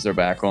them, turns their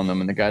back on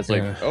them, and the guy's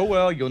like, oh,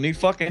 well, you'll need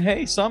fucking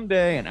hay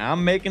someday, and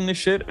I'm making this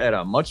shit at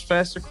a much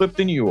faster clip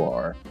than you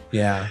are.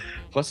 Yeah.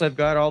 Plus, I've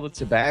got all the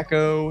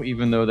tobacco,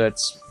 even though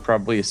that's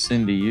probably a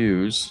sin to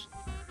use,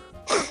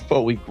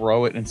 but we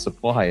grow it and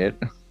supply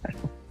it.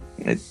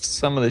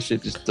 Some of this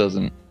shit just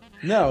doesn't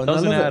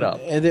add up.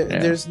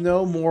 There's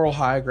no moral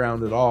high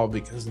ground at all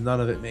because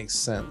none of it makes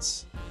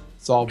sense.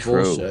 It's all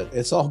bullshit.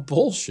 It's all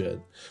bullshit.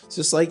 It's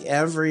just like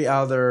every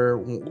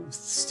other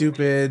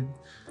stupid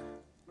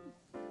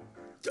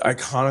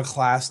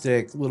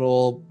iconoclastic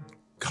little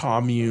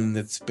commune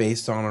that's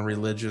based on a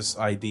religious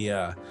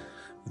idea.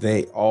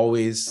 They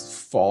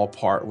always fall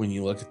apart when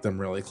you look at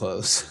them really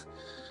close.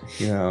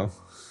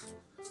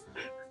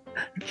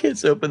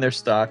 Kids open their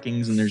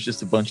stockings and there's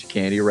just a bunch of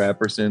candy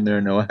wrappers in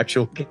there, no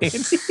actual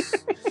candy.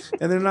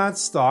 And they're not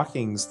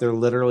stockings, they're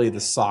literally the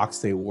socks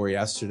they wore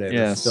yesterday.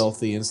 Yes. They're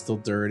filthy and still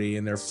dirty,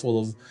 and they're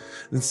full of,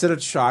 instead of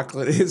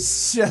chocolate,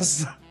 it's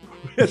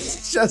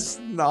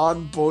just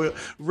non-boiled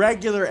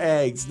regular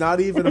eggs,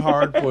 not even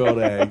hard-boiled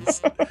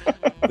eggs.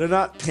 They're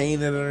not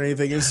painted or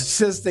anything. It's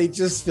just they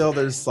just fill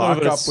their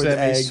sock up with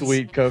eggs.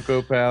 Sweet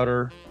cocoa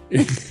powder.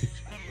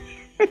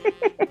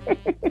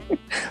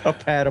 A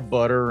pat of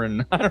butter,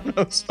 and I don't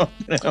know,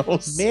 something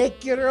else.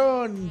 Make your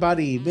own,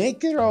 buddy.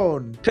 Make your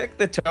own. Pick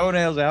the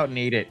toenails out and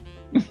eat it.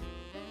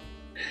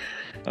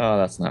 Oh,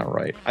 that's not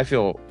right. I'm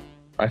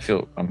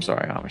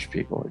sorry, Amish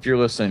people. If you're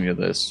listening to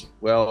this,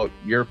 well,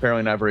 you're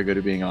apparently not very good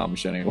at being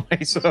Amish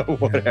anyway, so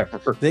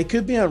whatever. They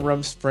could be on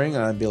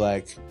Rumspringa and be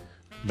like,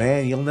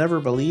 man, you'll never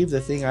believe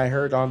the thing I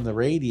heard on the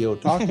radio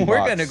talking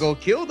We're going to go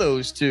kill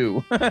those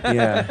two.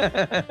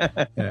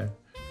 Yeah.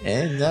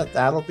 And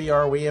that'll be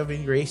our way of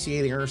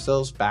ingratiating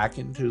ourselves back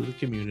into the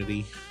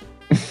community.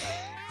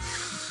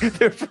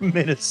 They're from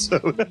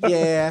Minnesota.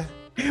 Yeah.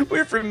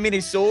 We're from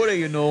Minnesota,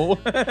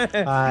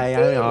 Hi,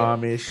 I'm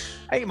Amish.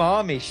 I'm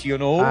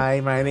Amish, Hi,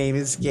 my name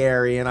is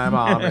Gary, and I'm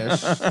Amish.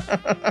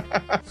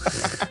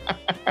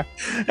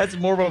 That's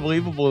more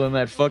believable than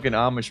that fucking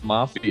Amish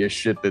mafia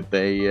shit that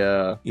they...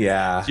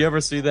 Yeah. Did you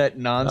ever see that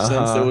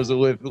nonsense that was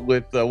with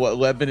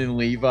Leben and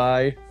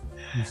Levi?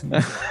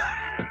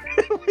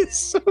 It was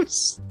so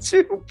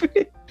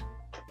stupid.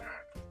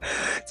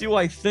 Do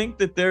I think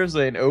that there's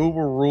an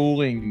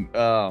overruling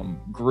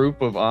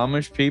group of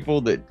Amish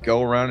people that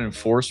go around and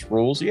enforce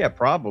rules? Yeah,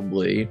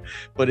 probably.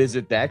 But is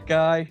it that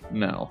guy?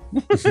 No.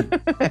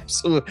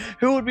 Absolutely.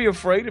 Who would be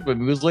afraid of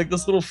him? He was like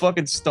this little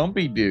fucking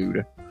stumpy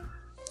dude.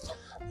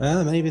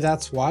 Well, maybe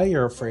that's why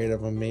you're afraid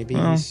of him. Maybe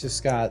he's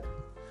just got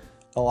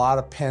a lot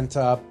of pent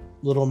up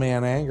little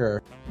man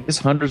anger. I guess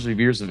hundreds of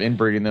years of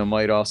inbreeding, though,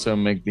 might also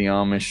make the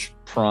Amish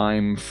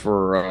prime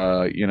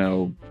for,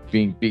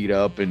 being beat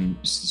up and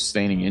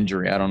sustaining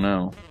injury. I don't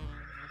know.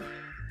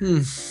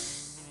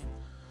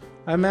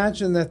 I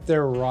imagine that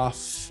they're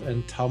rough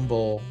and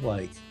tumble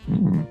like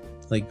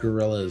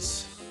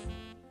gorillas.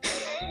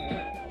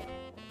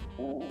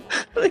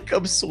 They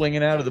come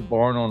swinging out of the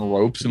barn on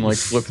ropes and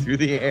flip through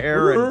the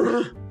air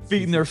and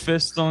beating their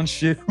fists on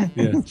shit.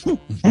 Yeah.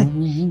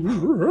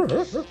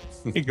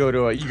 You go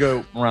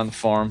around the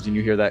farms and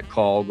you hear that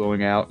call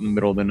going out in the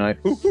middle of the night.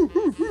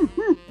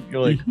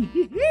 You're like,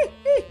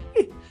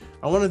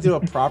 I want to do a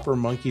proper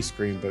monkey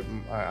scream, but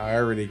I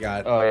already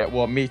got. Oh yeah,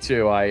 well, me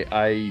too.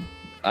 I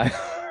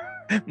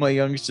my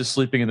youngest is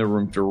sleeping in the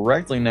room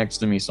directly next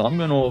to me, so I'm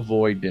going to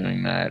avoid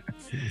doing that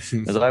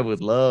because I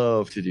would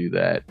love to do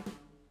that.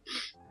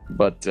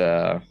 But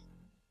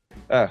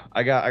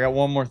I got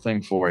one more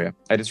thing for you.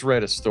 I just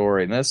read a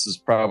story, and this is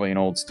probably an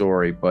old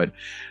story, but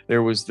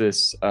there was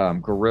this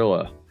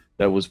gorilla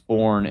that was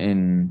born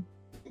in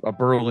a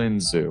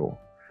Berlin zoo.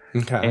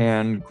 Okay.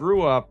 and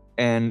grew up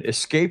and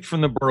escaped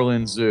from the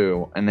Berlin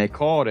Zoo, and they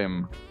caught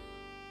him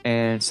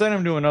and sent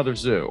him to another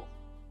zoo,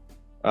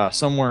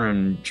 somewhere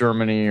in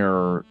Germany,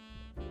 or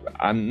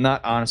I'm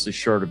not honestly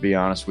sure, to be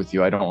honest with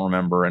you. I don't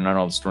remember, and I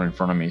don't have the story in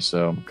front of me,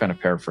 so I'm kind of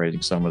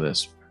paraphrasing some of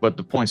this, but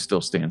the point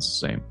still stands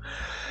the same.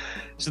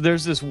 So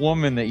there's this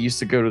woman that used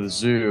to go to the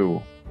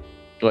zoo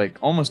like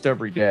almost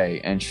every day,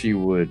 and she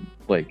would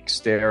like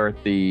stare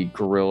at the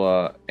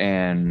gorilla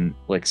and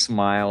like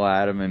smile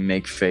at him and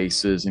make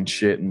faces and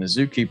shit, and the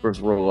zookeepers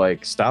were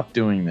like, stop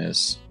doing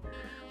this.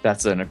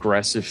 That's an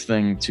aggressive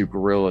thing to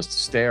gorillas, to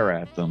stare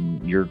at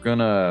them. You're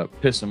gonna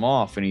piss him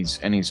off, and he's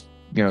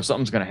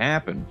something's gonna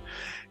happen.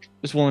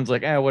 This woman's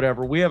like,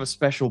 whatever, we have a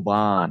special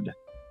bond.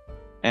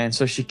 And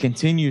so she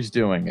continues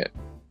doing it.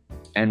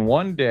 And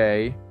one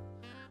day,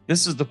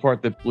 this is the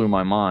part that blew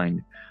my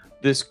mind,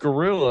 this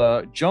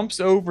gorilla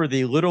jumps over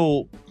the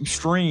little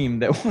stream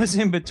that was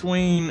in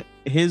between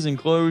his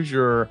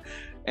enclosure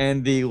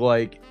and the,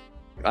 like,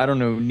 I don't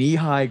know,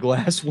 knee-high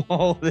glass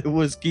wall that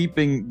was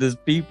keeping the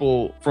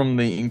people from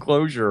the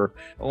enclosure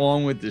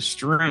along with the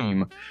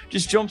stream.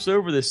 Just jumps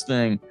over this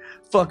thing,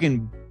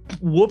 fucking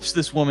whoops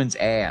this woman's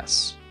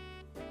ass.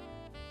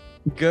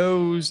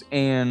 Goes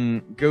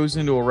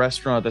into a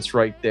restaurant that's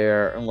right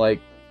there and, like,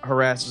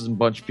 harasses a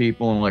bunch of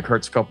people and, like,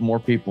 hurts a couple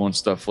more people and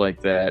stuff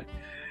like that.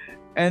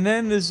 And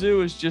then the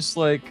zoo is just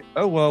like,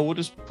 oh, well, we'll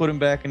just put him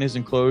back in his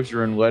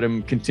enclosure and let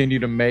him continue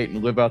to mate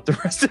and live out the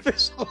rest of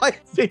his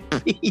life in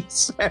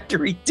peace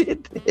after he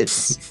did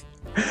this.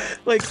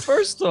 Like,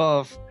 first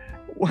off,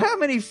 how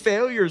many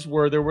failures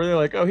were there where they're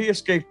like, oh, he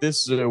escaped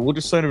this zoo, we'll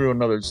just send him to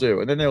another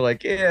zoo? And then they're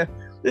like, yeah,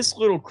 this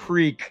little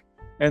creek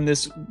and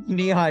this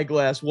knee-high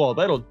glass wall,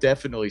 that'll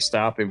definitely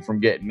stop him from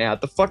getting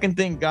out. The fucking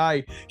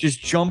guy just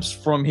jumps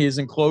from his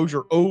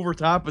enclosure over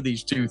top of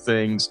these two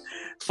things,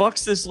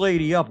 fucks this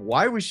lady up.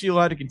 Why was she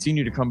allowed to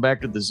continue to come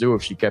back to the zoo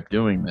if she kept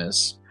doing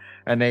this?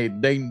 And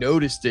they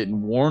noticed it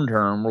and warned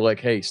her and were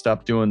like, hey,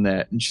 stop doing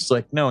that. And she's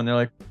like, no. And they're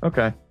like,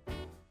 okay,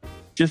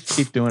 just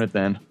keep doing it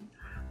then.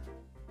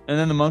 And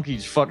then the monkey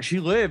she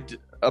lived,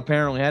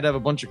 apparently had to have a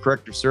bunch of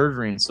corrective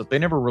surgery and stuff. They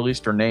never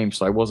released her name,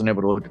 so I wasn't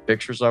able to look at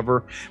pictures of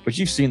her. But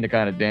you've seen the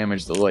kind of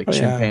damage that, like,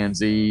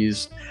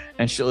 chimpanzees,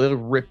 and she'll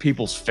rip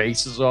people's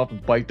faces off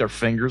and bite their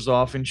fingers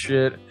off and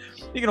shit.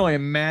 You can only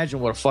imagine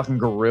what a fucking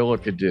gorilla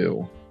could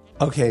do.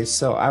 Okay,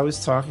 so I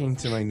was talking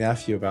to my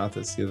nephew about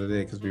this the other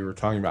day because we were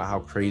talking about how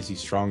crazy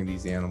strong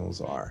these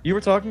animals are. You were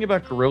talking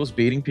about gorillas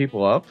beating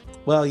people up?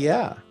 Well,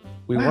 yeah.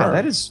 Wow,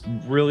 that is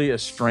really a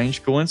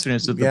strange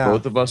coincidence that the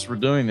both of us were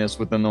doing this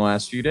within the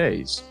last few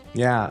days.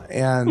 Yeah,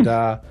 and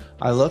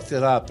I looked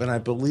it up, and I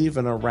believe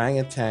an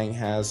orangutan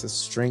has a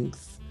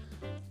strength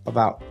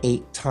about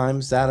 8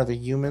 times that of a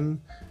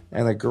human,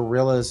 and a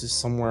gorilla's is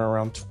somewhere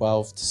around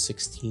 12 to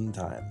 16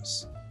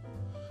 times.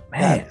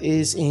 Man. That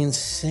is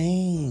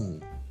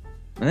insane.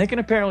 And they can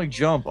apparently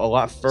jump a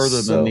lot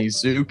further than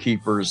these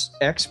zookeepers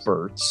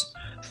experts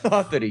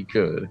thought that he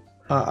could.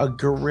 A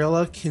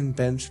gorilla can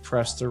bench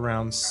press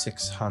around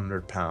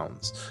 600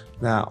 pounds.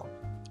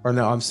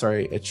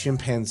 A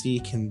chimpanzee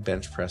can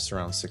bench press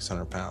around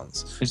 600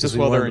 pounds. Is this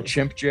while they're in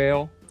chimp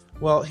jail?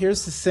 Well,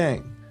 here's the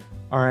thing.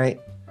 All right.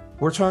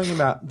 We're talking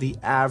about the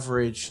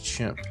average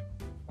chimp,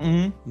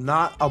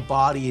 not a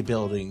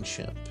bodybuilding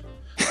chimp.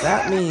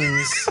 That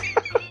means...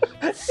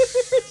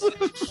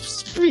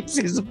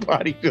 species of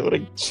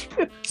bodybuilding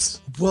chimps.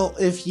 Well,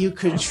 if you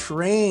could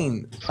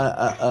train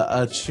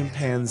a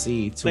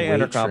chimpanzee to they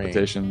enter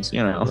competitions,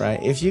 right?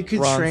 If you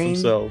could train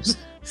themselves,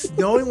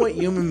 knowing what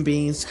human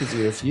beings could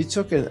do, if you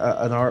took an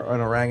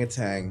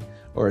orangutan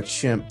or a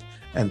chimp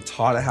and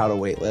taught it how to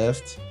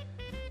weightlift,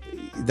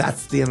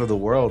 that's the end of the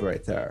world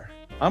right there.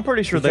 I'm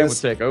pretty sure they would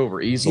take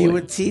over easily. He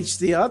would teach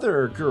the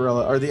other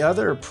gorilla or the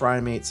other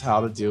primates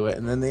how to do it,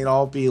 and then they'd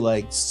all be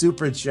like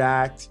super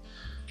jacked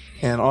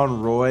and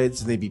on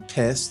roids, and they'd be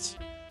pissed.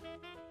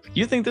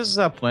 You think this is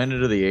how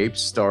Planet of the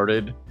Apes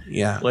started?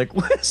 Yeah. Like,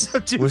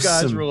 some two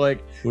guys were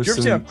like, "Do you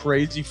ever see how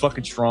crazy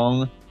fucking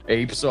strong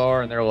apes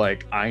are?" And they're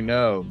like, "I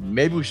know.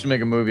 Maybe we should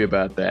make a movie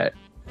about that."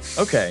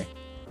 Okay.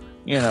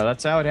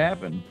 That's how it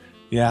happened.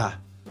 Yeah.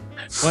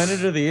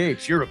 Planet of the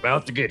Apes, you're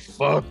about to get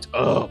fucked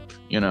up.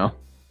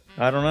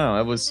 I don't know.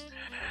 It was...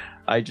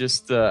 I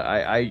just,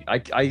 I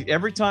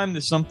every time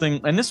there's something,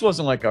 and this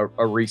wasn't like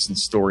a recent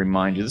story,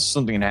 mind you, this is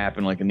something that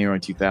happened like in the early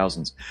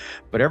 2000s,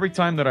 but every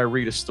time that I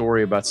read a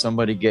story about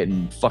somebody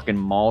getting fucking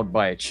mauled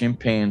by a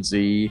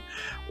chimpanzee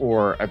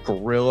or a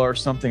gorilla or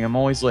something, I'm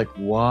always like,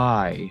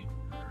 why?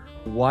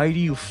 Why do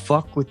you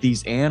fuck with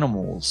these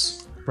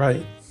animals?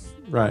 Right.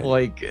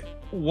 Like,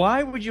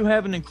 why would you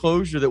have an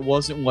enclosure that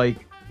wasn't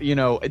like,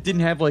 it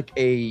didn't have like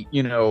a,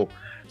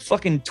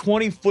 fucking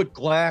 20-foot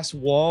glass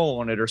wall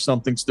on it or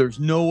something, so there's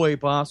no way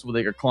possible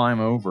they could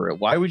climb over it?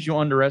 Why would you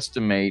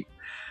underestimate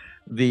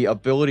the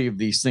ability of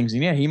these things?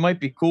 And yeah, he might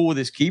be cool with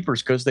his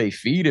keepers because they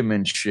feed him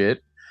and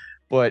shit,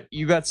 but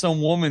you got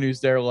some woman who's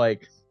there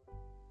like,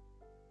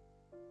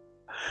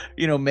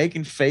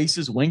 making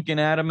faces, winking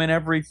at him and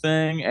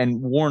everything,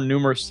 and warned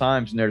numerous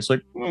times, and they're just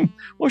like,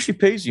 well, she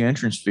pays the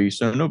entrance fee,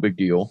 so no big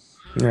deal.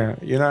 Yeah,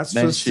 you're not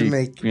supposed to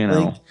make,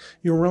 like,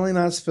 you're really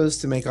not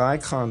supposed to make eye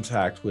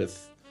contact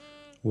with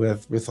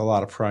a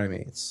lot of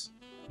primates.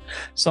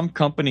 Some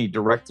company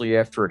directly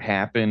after it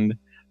happened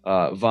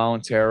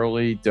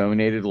voluntarily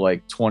donated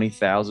like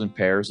 20,000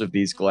 pairs of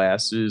these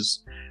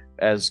glasses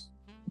as,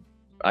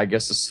 I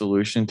guess, a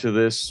solution to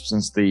this,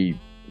 since the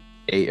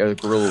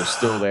gorilla was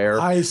still there.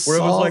 Where it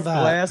was like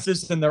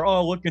glasses and they're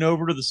all looking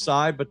over to the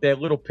side, but they had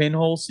little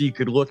pinholes so you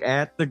could look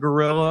at the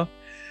gorilla.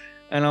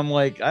 And I'm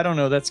like, I don't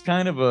know, that's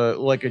kind of a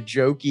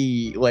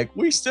jokey, like,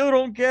 we still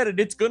don't get it,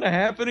 it's gonna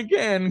happen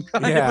again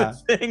kind of a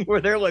thing, where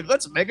they're like,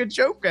 let's make a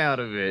joke out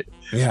of it.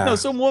 Yeah. No,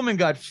 some woman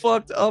got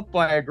fucked up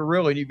by a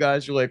gorilla and you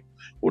guys are like,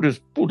 we'll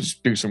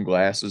just do some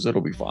glasses,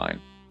 it'll be fine.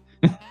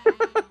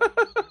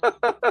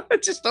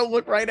 Just don't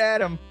look right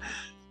at him.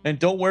 And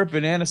don't wear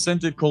banana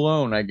scented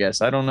cologne, I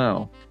guess. I don't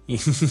know.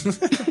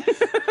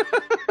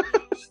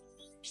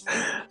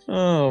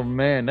 Oh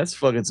man, that's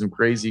fucking some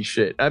crazy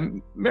shit.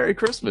 Merry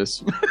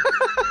Christmas.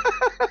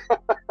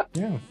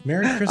 Yeah,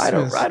 Merry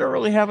Christmas. I don't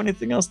really have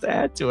anything else to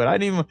add to it.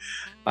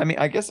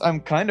 I guess I'm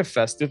kind of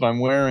festive. I'm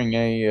wearing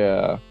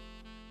a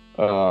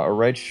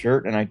red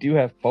shirt, and I do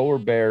have polar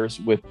bears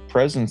with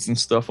presents and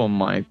stuff on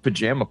my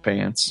pajama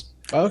pants.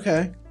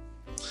 Okay.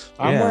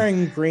 I'm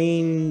wearing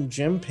green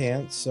gym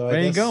pants, so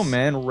there you go,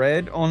 man.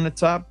 Red on the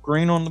top,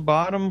 green on the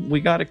bottom. We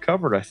got it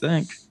covered, I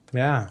think.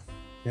 Yeah.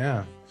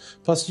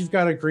 Plus, you've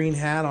got a green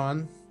hat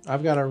on.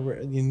 I've got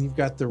you've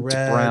got the red.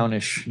 It's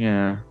brownish,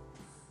 yeah.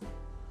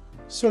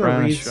 Sort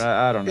of reads.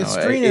 I don't know. It's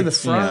green in the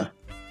front.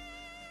 Yeah.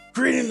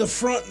 Green in the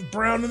front and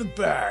brown in the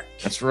back.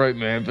 That's right,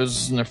 man.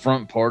 Business in the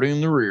front, party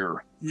in the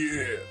rear.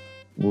 Yeah.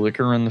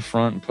 Liquor in the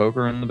front and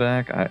poker in the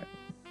back. I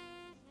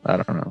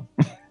don't know.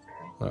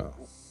 Oh.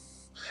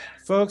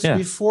 Folks,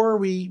 before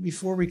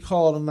we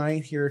call it a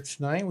night here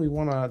tonight, we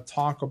want to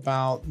talk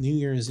about New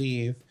Year's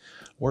Eve.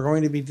 We're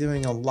going to be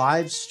doing a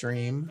live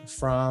stream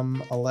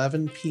from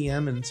 11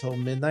 p.m. until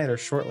midnight or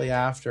shortly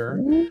after.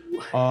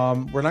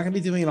 We're not going to be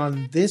doing it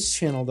on this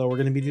channel, though. We're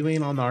going to be doing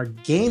it on our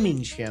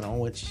gaming channel,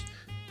 which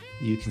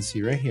you can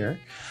see right here.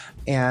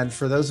 And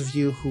for those of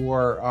you who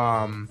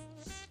are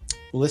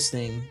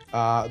listening,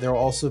 there will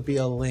also be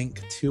a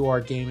link to our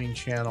gaming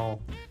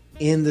channel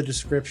in the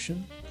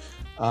description.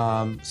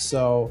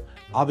 So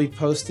I'll be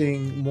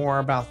posting more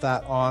about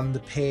that on the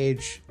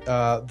page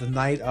the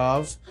night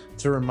of,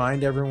 to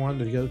remind everyone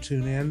to go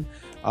tune in.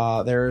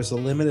 There is a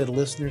limited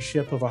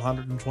listenership of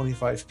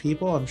 125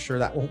 people. I'm sure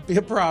that won't be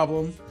a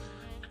problem.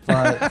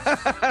 But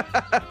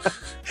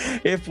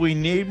if we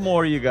need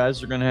more, you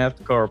guys are going to have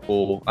to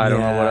carpool. I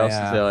don't know what else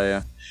to tell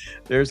you.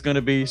 There's going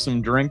to be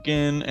some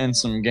drinking and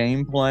some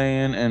game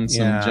playing and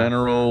some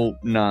general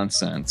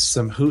nonsense.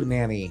 Some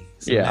hootenanny,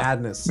 some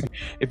madness.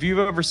 If you've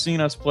ever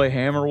seen us play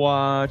Hammer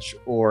Watch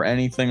or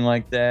anything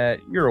like that,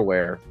 you're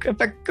aware. In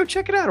fact, go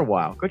check it out a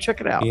while. Go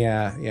check it out.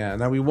 Yeah.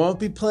 Now, we won't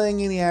be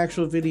playing any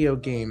actual video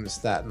games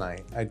that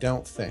night, I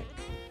don't think.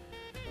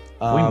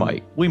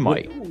 We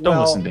might. Don't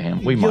listen to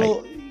him. We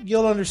might.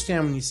 You'll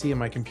understand when you see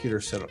my computer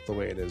set up the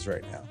way it is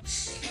right now.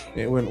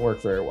 It wouldn't work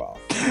very well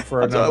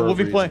for a number of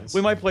reasons.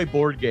 We might play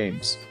board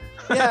games.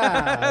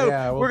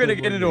 Yeah. We're gonna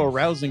get into a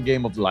rousing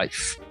game of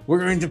life. We're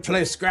going to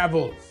play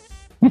Scrabble.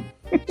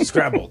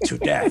 Scrabble to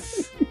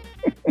death.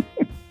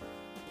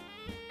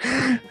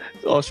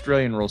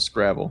 Australian rules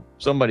Scrabble.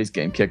 Somebody's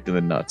getting kicked in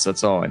the nuts.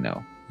 That's all I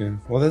know. Yeah.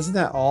 Well, isn't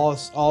that all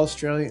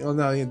Australian? Oh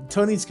no,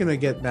 Tony's gonna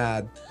get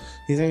mad.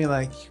 He's gonna be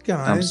like, "You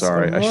guys." I'm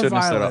sorry. I shouldn't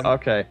have said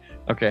it.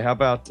 Okay. How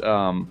about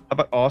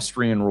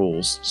Austrian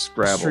rules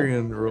Scrabble?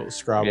 Austrian rules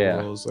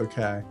Scrabble rules.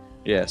 Okay.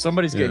 Yeah.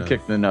 Somebody's getting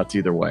kicked in the nuts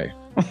either way.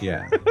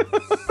 Yeah.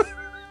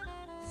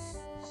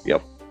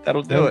 Yep.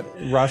 That'll do it.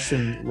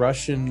 Russian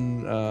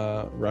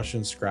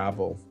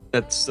Scrabble.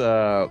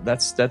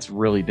 That's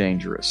really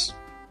dangerous.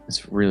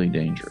 It's really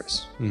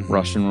dangerous. Mm-hmm.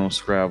 Russian rules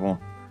Scrabble.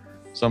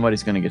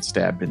 Somebody's gonna get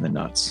stabbed in the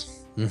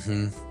nuts.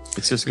 Mm-hmm.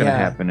 It's just gonna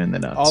happen in the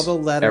nuts. All the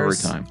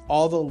letters every time.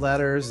 All the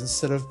letters,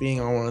 instead of being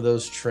on one of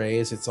those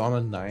trays, it's on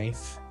a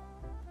knife.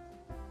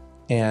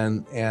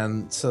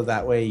 And so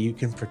that way you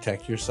can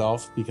protect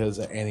yourself, because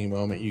at any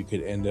moment you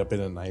could end up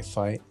in a knife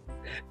fight.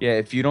 Yeah,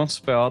 if you don't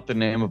spell out the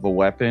name of a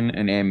weapon,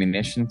 an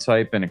ammunition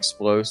type, an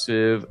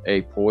explosive,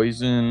 a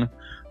poison,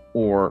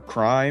 or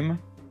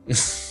crime,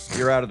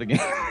 you're out of the game.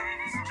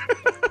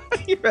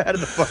 You're out of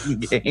the fucking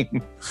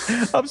game.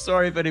 I'm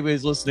sorry if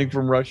anybody's listening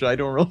from Russia. I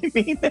don't really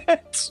mean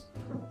that.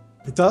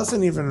 It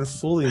doesn't even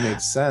fully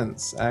make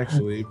sense,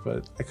 actually,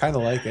 but I kind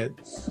of like it.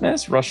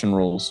 That's Russian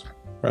rules.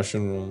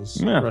 Russian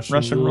rules. Yeah,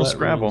 Russian rules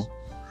Scrabble. Rules.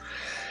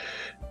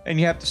 And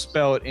you have to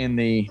spell it in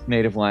the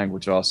native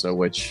language also,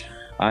 which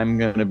I'm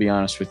going to be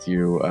honest with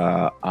you,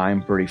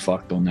 I'm pretty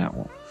fucked on that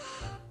one.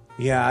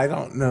 Yeah, I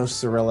don't know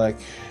Cyrillic.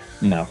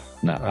 No,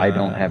 I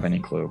don't have any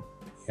clue.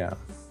 Yeah.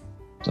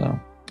 So,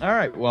 all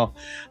right, well,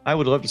 I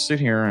would love to sit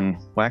here and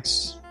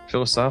wax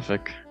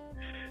philosophic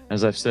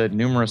as I've said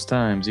numerous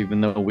times,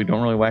 even though we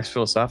don't really wax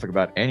philosophic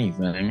about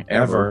anything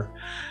ever.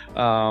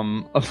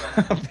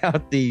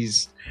 About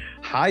these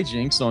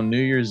hijinks on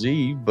New Year's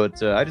Eve,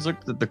 but I just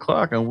looked at the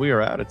clock and we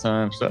are out of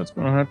time, so that's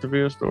going to have to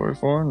be a story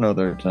for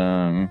another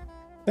time.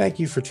 Thank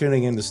you for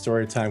tuning in to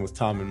Story Time with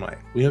Tom and Mike.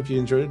 We hope you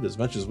enjoyed it as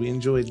much as we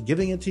enjoyed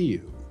giving it to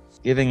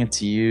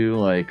you.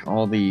 Like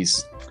all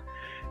these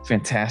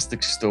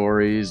fantastic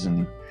stories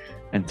and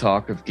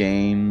talk of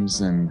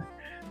games and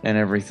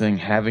everything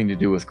having to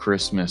do with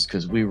Christmas,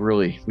 because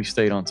we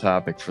stayed on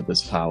topic for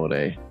this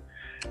holiday.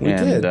 We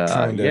did,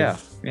 kind of.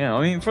 Yeah.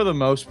 I mean, for the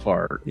most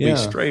part, we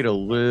strayed a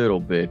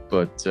little bit,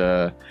 but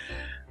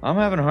I'm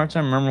having a hard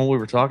time remembering what we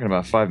were talking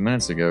about 5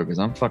 minutes ago because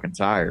I'm fucking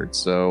tired.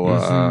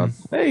 So,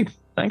 hey,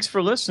 thanks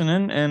for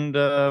listening, and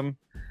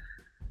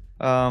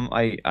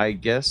I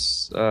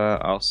guess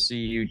I'll see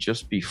you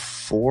just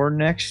before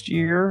next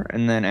year,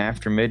 and then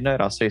after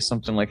midnight, I'll say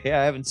something like, "Hey,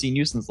 I haven't seen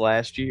you since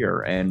last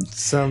year," and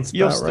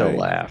you'll still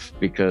laugh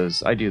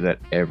because I do that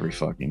every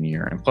fucking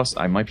year, and plus,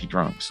 I might be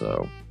drunk.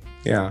 So,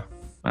 yeah.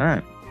 All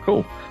right,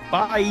 cool.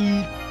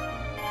 Bye.